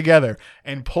got together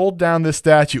and pulled down this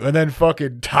statue and then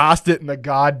fucking tossed it in the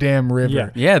goddamn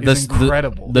river is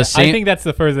incredible. I think that's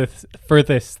the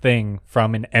furthest thing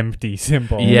from an empty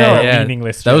symbol.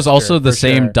 Meaningless that was gesture, also the for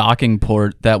same sure. docking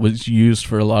port that was used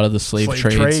for a lot of the slave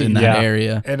trades in that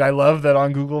area. And I love that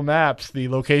on Google Maps, the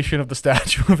location of the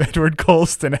statue of Edward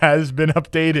Colston has been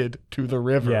updated to the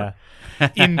river. Yeah.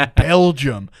 In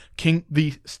Belgium,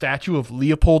 the statue of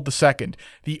Leopold II,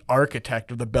 the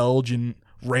architect of the Belgian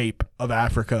rape of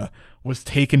Africa, was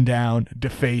taken down,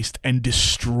 defaced, and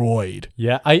destroyed.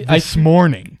 Yeah, this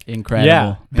morning. Incredible. Yeah,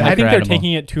 I think they're Incredible.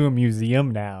 taking it to a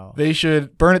museum now. They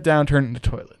should burn it down, turn it into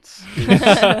toilets.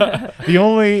 The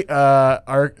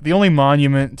only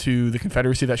monument to the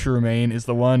Confederacy that should remain is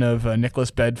the one of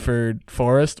Nicholas Bedford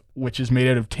Forrest, which is made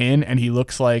out of tin, and he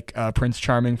looks like Prince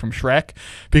Charming from Shrek,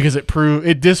 because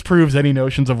it disproves any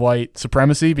notions of white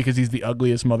supremacy, because he's the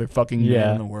ugliest motherfucking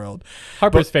man in the world.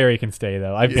 Harper's Ferry can stay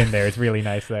though. I've been there. It's really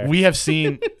nice there. We have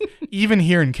seen, even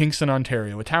here in Kingston,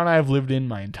 Ontario, a town I have lived in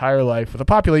my entire life, with a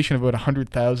population of about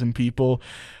 100,000 people,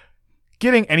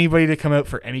 getting anybody to come out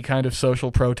for any kind of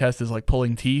social protest is like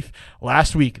pulling teeth.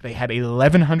 Last week, they had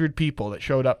 1,100 people that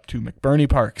showed up to McBurney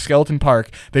Park, Skeleton Park.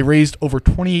 They raised over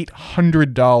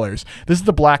 $2,800. This is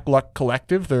the Black Luck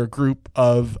Collective. They're a group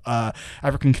of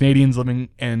African Canadians living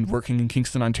and working in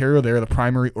Kingston, Ontario. They're the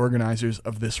primary organizers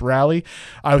of this rally.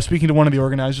 I was speaking to one of the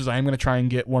organizers. I am going to try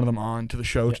and get one of them on to the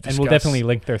show to discuss. And we'll definitely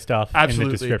link their stuff in the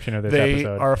description of this episode. They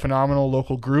are a phenomenal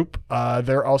local group.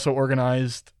 They're also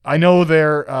organized. I know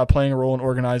they're playing a role in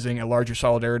organizing a larger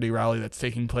solidarity rally that's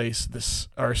taking place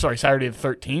Saturday the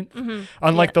 13th. Mm-hmm.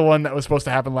 Unlike the one that was supposed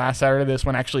to happen last Saturday, this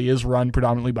one actually is run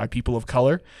predominantly by people of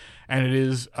color, and it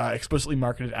is explicitly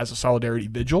marketed as a solidarity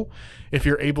vigil. If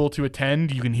you're able to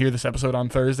attend, you can hear this episode on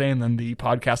Thursday, and then the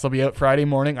podcast will be out Friday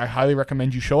morning. I highly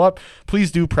recommend you show up.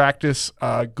 Please do practice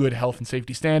good health and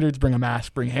safety standards. Bring a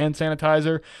mask, bring hand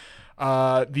sanitizer.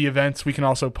 The events, we can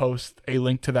also post a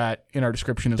link to that in our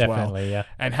description as well. Definitely, yeah.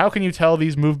 And how can you tell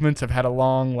these movements have had a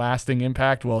long-lasting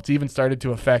impact? Well, it's even started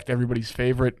to affect everybody's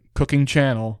favorite cooking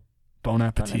channel, Bon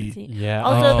Appetit. Yeah.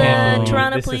 Also, the Oh.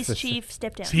 Toronto This is police the- chief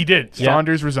stepped down. He did. Yeah.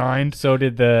 Saunders resigned. So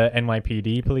did the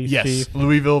NYPD police Yes. chief.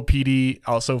 Louisville PD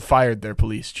also fired their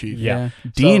police chief. Yeah.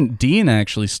 Dean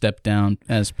actually stepped down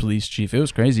as police chief. It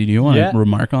was crazy. Do you want to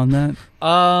remark on that?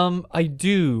 I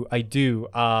do.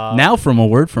 Now from a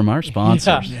word from our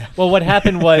sponsors. Yeah. Well, what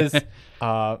happened was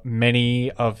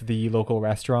many of the local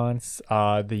restaurants,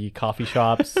 the coffee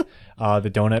shops,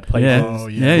 the donut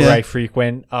places where I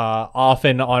frequent,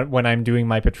 often when I'm doing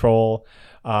my patrol,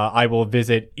 I will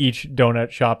visit each donut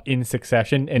shop in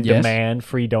succession and demand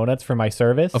free donuts for my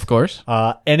service. Of course.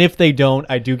 And if they don't,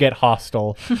 I do get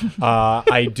hostile.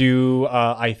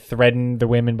 I threaten the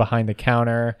women behind the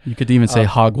counter. You could even say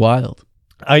hog wild.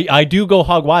 I do go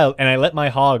hog wild, and I let my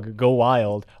hog go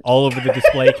wild all over the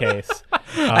display case.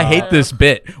 I hate this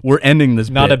bit. We're ending this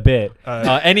Not bit. a bit.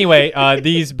 Anyway,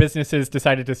 these businesses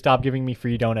decided to stop giving me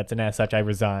free donuts, and as such, I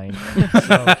resigned.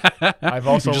 I've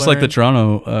also You're just like the learned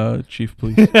Toronto chief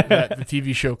police. that the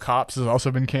TV show Cops has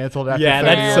also been canceled after Yeah,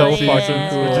 30 that's so seasons, fucking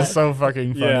cool. which is so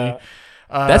fucking funny. Yeah.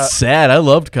 That's sad. I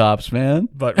loved Cops, man.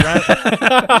 But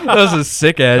That was a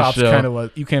sick ass Cops show. kind of was.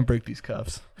 You can't break these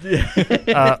cuffs.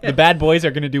 The bad boys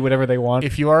are going to do whatever they want.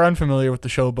 If you are unfamiliar with the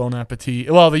show Bon Appetit,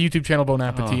 well, the YouTube channel Bon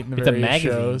Appetit and the It's a various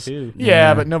magazine, shows. too. Yeah,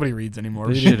 Yeah. but nobody reads anymore.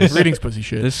 This shit is- Reading's pussy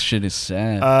shit. This shit is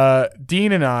sad.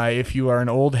 Dean and I, if you are an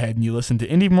old head and you listen to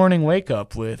Indie Morning Wake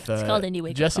Up with It's called Indie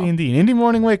Wake Up Jesse Call. and Dean. Indie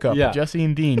Morning Wake Up Yeah. with Jesse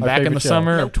and Dean Our back in favorite the show.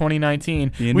 summer Nope. of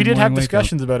 2019. The Indie We did have Morning Wake Up.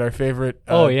 discussions about our favorite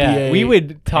Oh yeah, BA we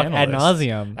would talk ad panelists.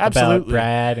 nauseum about Absolutely.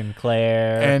 Brad and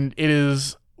Claire. And it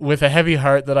is with a heavy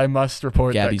heart that I must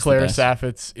report Gabby's that Claire the best.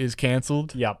 Saffitz is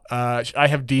canceled. Yep. I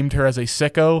have deemed her as a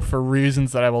sicko for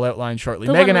reasons that I will outline shortly.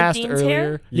 The Megan one with asked Dean's earlier.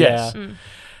 hair? Yes. Yeah. Mm.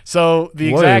 So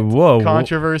the Whoa, exact whoa.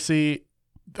 controversy,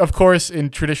 of course, in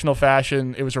traditional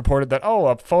fashion, it was reported that,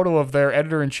 a photo of their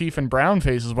editor-in-chief in brown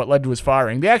face is what led to his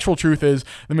firing. The actual truth is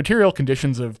the material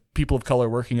conditions of people of color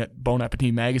working at Bon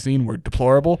Appetit magazine were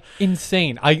deplorable.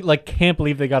 Insane. I can't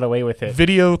believe they got away with it.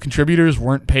 Video contributors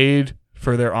weren't paid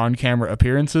for their on-camera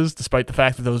appearances, despite the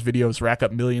fact that those videos rack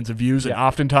up millions of views, and Yeah.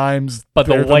 oftentimes But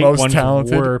the they're white most ones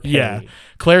talented. were paid. Yeah,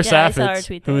 Claire Yeah, I saw her Saffitz,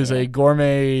 tweet who that, is yeah. a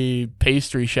gourmet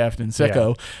pastry chef in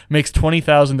Sicko, makes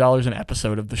 $20,000 an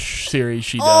episode of the series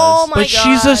she does. Oh my But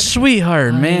she's a God.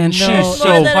 sweetheart, man. know. She's More so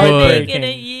More than I good. make in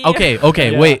a year.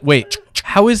 Okay, Yeah. wait.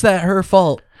 How is that her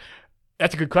fault?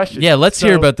 That's a good question. Yeah, let's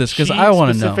hear about this, 'cause she I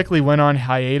wanna know. specifically went on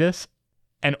hiatus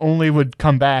and only would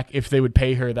come back if they would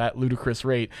pay her that ludicrous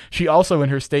rate. She also, in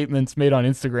her statements made on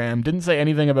Instagram, didn't say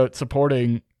anything about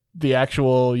supporting the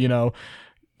actual,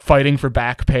 fighting for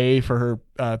back pay for her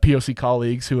POC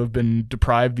colleagues who have been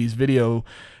deprived these video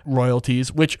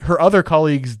royalties, which her other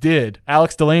colleagues did.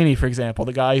 Alex Delaney, for example,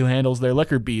 the guy who handles their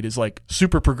liquor beat, is like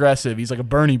super progressive. He's like a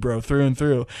Bernie bro through and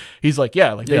through. He's like,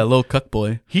 Yeah, little cuck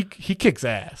boy. he kicks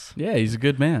ass. Yeah, he's a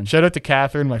good man. Shout out to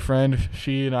Catherine, my friend.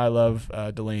 She and I love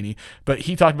Delaney. But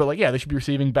he talked about, they should be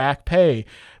receiving back pay.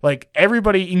 Like,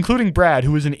 everybody, including Brad,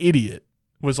 who was an idiot,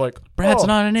 was like, Brad's "Oh,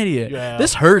 not an idiot. Yeah.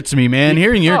 This hurts me, man.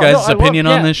 Hearing your No, guys' no, I love- opinion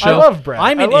on yeah, this I show. love Brad.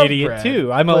 I'm I an love idiot Brad.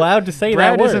 too. I'm But allowed to say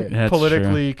Brad that isn't word. That's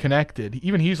politically connected.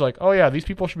 Even he's like, oh, yeah, these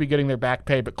people should be getting their back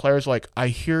pay. But Claire's like, I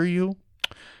hear you.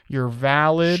 You're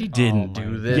valid. She didn't Oh my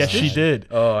do this. Yes, she did.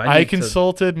 Oh, I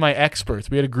consulted my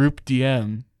experts. We had a group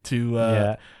DM to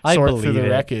Yeah, I sort believe through the it.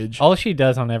 wreckage. All she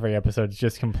does on every episode is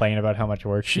just complain about how much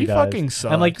work she She does. fucking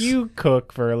sucks. I'm like, you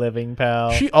cook for a living, pal.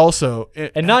 She also...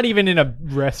 and not even in a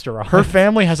restaurant. Her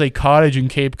family has a cottage in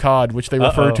Cape Cod, which they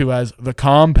refer Uh-oh. to as the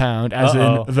compound, as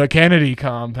Uh-oh. in the Kennedy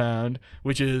compound,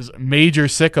 which is major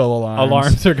sicko alarms.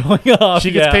 Alarms are going off. She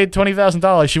gets yeah. paid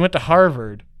 $20,000. She went to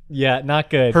Harvard. Yeah,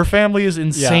 not good. Her family is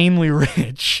insanely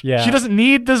rich. Yeah. She doesn't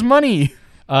need this money.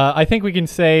 I think we can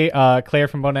say Claire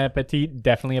from Bon Appetit,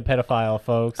 definitely a pedophile,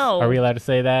 folks. Oh. Are we allowed to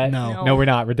say that? No. No, we're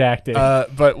not. Redacted.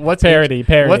 But what's Parody.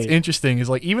 What's interesting is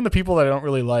even the people that I don't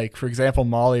really like. For example,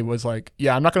 Molly was like,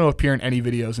 "Yeah, I'm not going to appear in any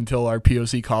videos until our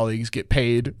POC colleagues get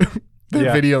paid." Their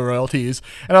Yeah. video royalties.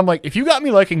 And I'm like, if you got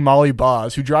me liking Molly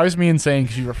Boz, who drives me insane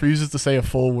because she refuses to say a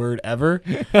full word ever,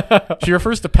 she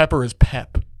refers to pepper as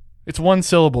pep. It's one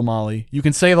syllable, Molly. You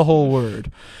can say the whole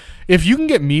word. If you can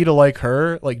get me to like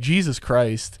her, Jesus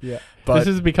Christ. yeah. But This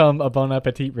has become a Bon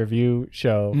Appetit review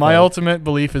show. my folks. ultimate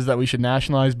belief is that we should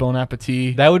nationalize Bon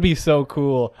Appetit. That would be so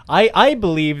cool. I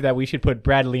believe that we should put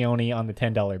Brad Leone on the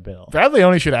 $10 bill. Brad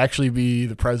Leone should actually be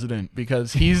the president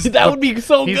because he's That would be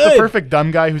so he's good. the perfect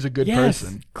dumb guy who's a good Yes.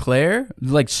 person. Claire,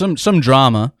 like some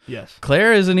drama. Yes.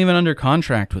 Claire isn't even under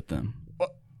contract with them.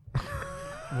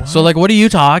 So what are you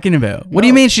talking about? What do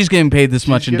you No. mean she's getting paid this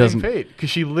much and doesn't? paid because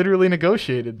she literally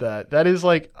negotiated that. That is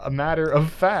a matter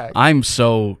of fact. I'm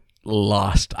so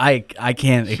lost. I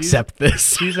can't accept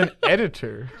this. She's an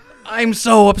editor. I'm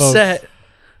so upset.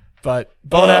 But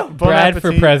Bon Brad for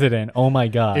Appetit, president. Oh my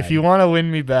god. if you want to win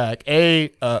me back,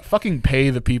 fucking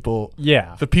pay the people,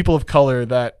 yeah. the people of color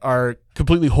that are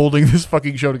completely holding this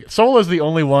fucking show together. Sola's the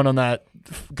only one on that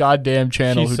goddamn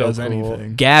channel She's who so does cool.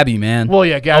 anything. Gabby, man. Well,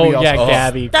 yeah, Gabby. Oh yeah, also.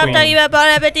 Gabby. Stop queen. talking about Bon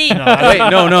Appetit. No, I- Wait,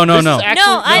 no. This is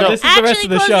No, I'm this is the rest actually of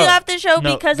the closing show. off the show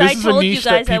No, because this I is a told you niche that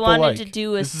guys I people wanted like. to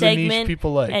do a This is a niche segment,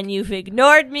 people like. and you've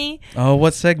ignored me. Oh,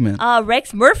 what segment?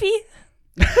 Rex Murphy.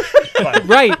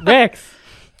 Right, Rex.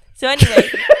 So anyway,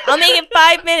 I'll make it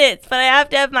 5 minutes, but I have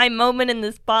to have my moment in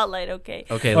the spotlight. Okay.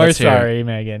 Okay, Or let's hear it. sorry,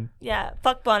 Megan. Yeah.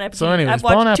 Fuck Bon Appetit. So anyways, I've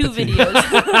watched Bon 2 Appetit.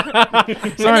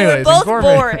 videos. So and they were anyways, both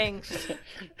gourmet. boring.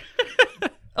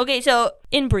 Okay, so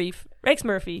in brief, Rex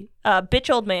Murphy,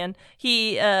 bitch old man.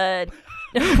 He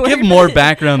Give more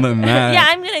background than that. Yeah,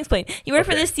 I'm gonna explain. He worked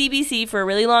for the CBC for a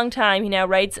really long time. He now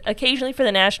writes occasionally for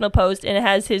the National Post and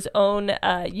has his own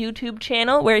YouTube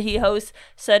channel where he hosts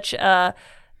such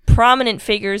prominent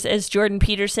figures as Jordan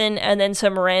Peterson and then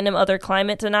some random other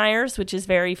climate deniers, which is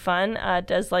very fun.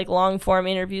 Does like long form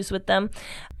interviews with them.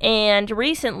 And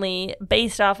recently,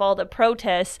 based off all the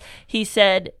protests, he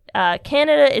said,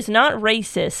 Canada is not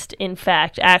racist, in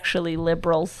fact, actually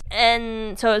liberals.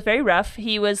 And so it was very rough.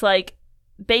 He was like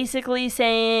basically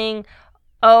saying,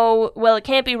 oh, well, it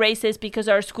can't be racist because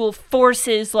our school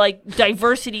forces like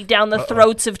diversity down the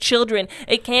throats of children.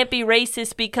 It can't be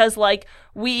racist because like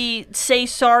we say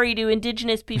sorry to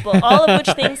Indigenous people. All of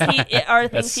which things are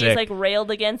things he's like railed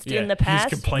against in the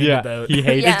past. He's complained about. He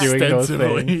hates doing those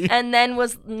extensively. things. And then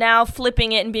was now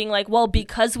flipping it and being like, well,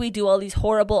 because we do all these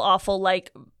horrible, awful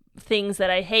like things that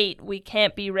I hate, we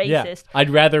can't be racist. Yeah, I'd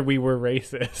rather we were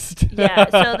racist. Yeah.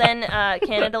 So then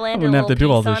Canada landed a Wouldn't have little to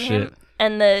do all piece this on shit. him.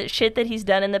 And the shit that he's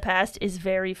done in the past is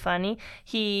very funny.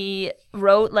 He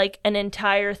wrote like an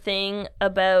entire thing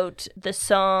about the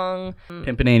song.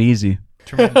 Pimpin' ain't easy.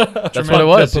 That's That's what it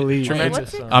was. Wait, Tremendous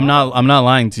what's it song. I'm not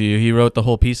lying to you. He wrote the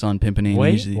whole piece on Pimpin' ain't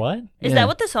Wait, easy. what? Is Yeah. that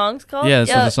what the song's called? Yeah,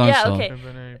 that's what the song's yeah, called.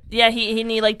 okay. Yeah,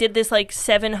 he like did this like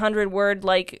 700 word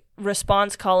like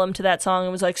response column to that song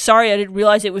and was like, sorry, I didn't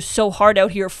realize it was so hard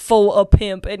out here full of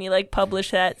pimp, and he like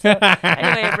published that. So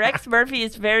anyway, Rex Murphy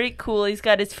is very cool. He's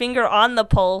got his finger on the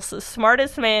pulse, the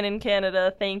smartest man in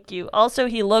Canada. Thank you. Also,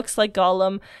 he looks like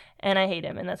Gollum, and I hate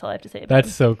him, and that's all I have to say about him.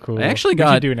 That's so cool. I actually We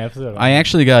got- should do an episode. I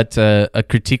actually got a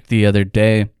critique the other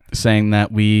day saying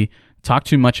that we talk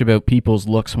too much about people's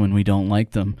looks when we don't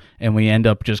like them, and we end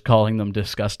up just calling them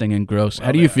disgusting and gross.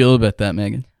 How do you feel about that,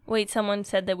 Megan? Wait, someone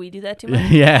said that we do that too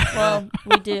much? Yeah. Well,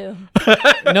 we do.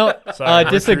 No, Sorry, we're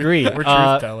disagree. We're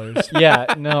truth tellers. Yeah,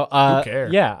 no. Who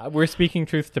cares? Yeah, we're speaking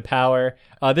truth to power.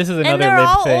 This is And another they're lib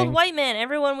all thing. old white men.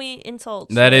 Everyone we insult.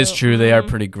 That is so, true. They are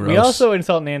pretty gross. We also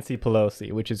insult Nancy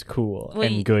Pelosi, which is cool We-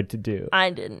 and good to do. I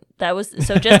didn't. That was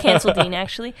so just cancel Dean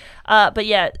actually. But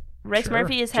yeah, Rex Sure,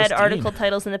 Murphy has had just article Dean.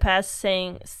 titles in the past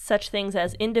saying such things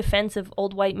as "In defense of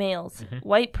old white males,"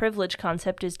 "White privilege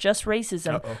concept is just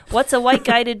racism," "What's a white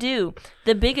guy to do?"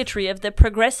 "The bigotry of the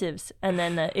progressives," and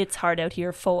then "It's hard out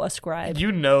here for a scribe."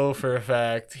 You know for a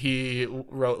fact he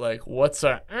wrote like, "What's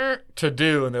a to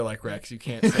do?" And they're like, "Rex, you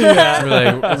can't say that."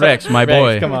 We're like, Rex, my Rex,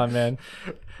 boy. come on, man.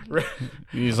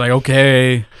 He's like,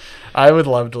 okay. I would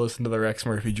love to listen to the Rex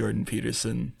Murphy Jordan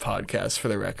Peterson podcast for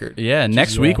the record. Yeah,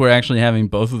 next week we're actually having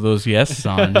both of those guests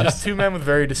on. Just two men with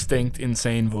very distinct,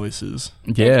 insane voices.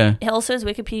 Yeah. Also, as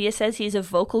Wikipedia says, he's a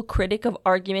vocal critic of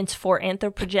arguments for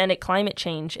anthropogenic climate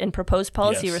change and proposed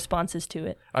policy Yes. responses to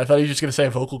it. I thought you were just gonna say a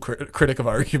vocal critic of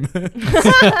argument.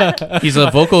 He's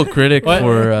a vocal critic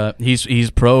for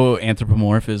he's pro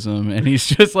anthropomorphism, and he's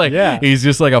just like he's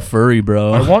just like a furry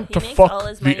bro. I want He to makes all fuck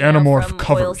his the money now Anamorph from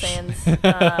covers. oil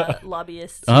sands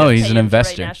lobbyists. Oh, who he's pay an him to write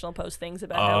investor. National Post things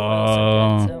about how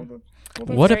oil's so good. So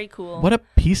What very a cool. what a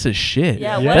piece of shit.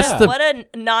 yeah, Yeah. what a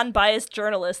non-biased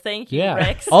journalist. Thank you, Yeah.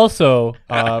 Rex. Also,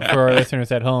 for our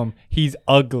listeners at home, he's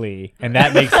ugly, and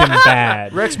that makes him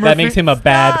bad. Rex that Murphy, makes him a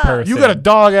bad stop. person. You got a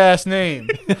dog ass name.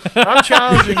 I'm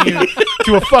challenging you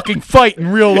to a fucking fight in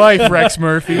real life, Rex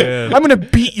Murphy. I'm gonna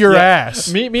beat your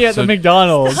ass. Meet me at So- the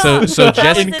McDonald's So That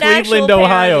Jesse is in an actual Cleveland,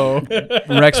 Ohio.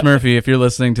 Rex Murphy, if you're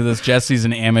listening to this, Jesse's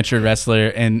an amateur wrestler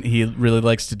and he really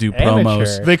likes to do promos.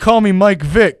 Amateur. They call me Mike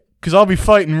Vick because I'll be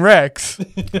fighting Rex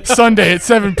Sunday at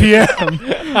 7 p.m.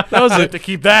 That was it to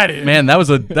keep that in. Man, that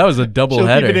was a double She'll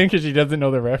header. keep it in because she doesn't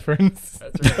know the reference.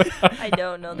 I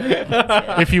don't know the reference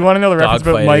yet. If you want to know the reference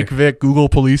about Dogfighter. Mike Vick, Google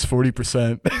police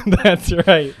 40%. That's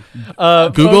right.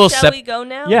 Google Shall we go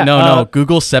now? Yeah. no,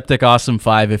 Google Septic Awesome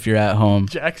 5 if you're at home.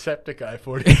 Jacksepticeye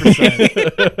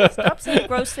 40%. Stop saying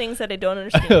gross things that I don't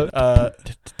understand.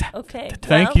 Okay.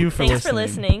 Thank you for thanks for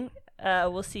listening.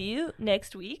 listening. We'll see you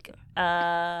next week.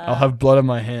 I'll have blood on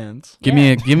my hands. Give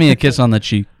me a kiss on the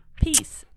cheek. Peace.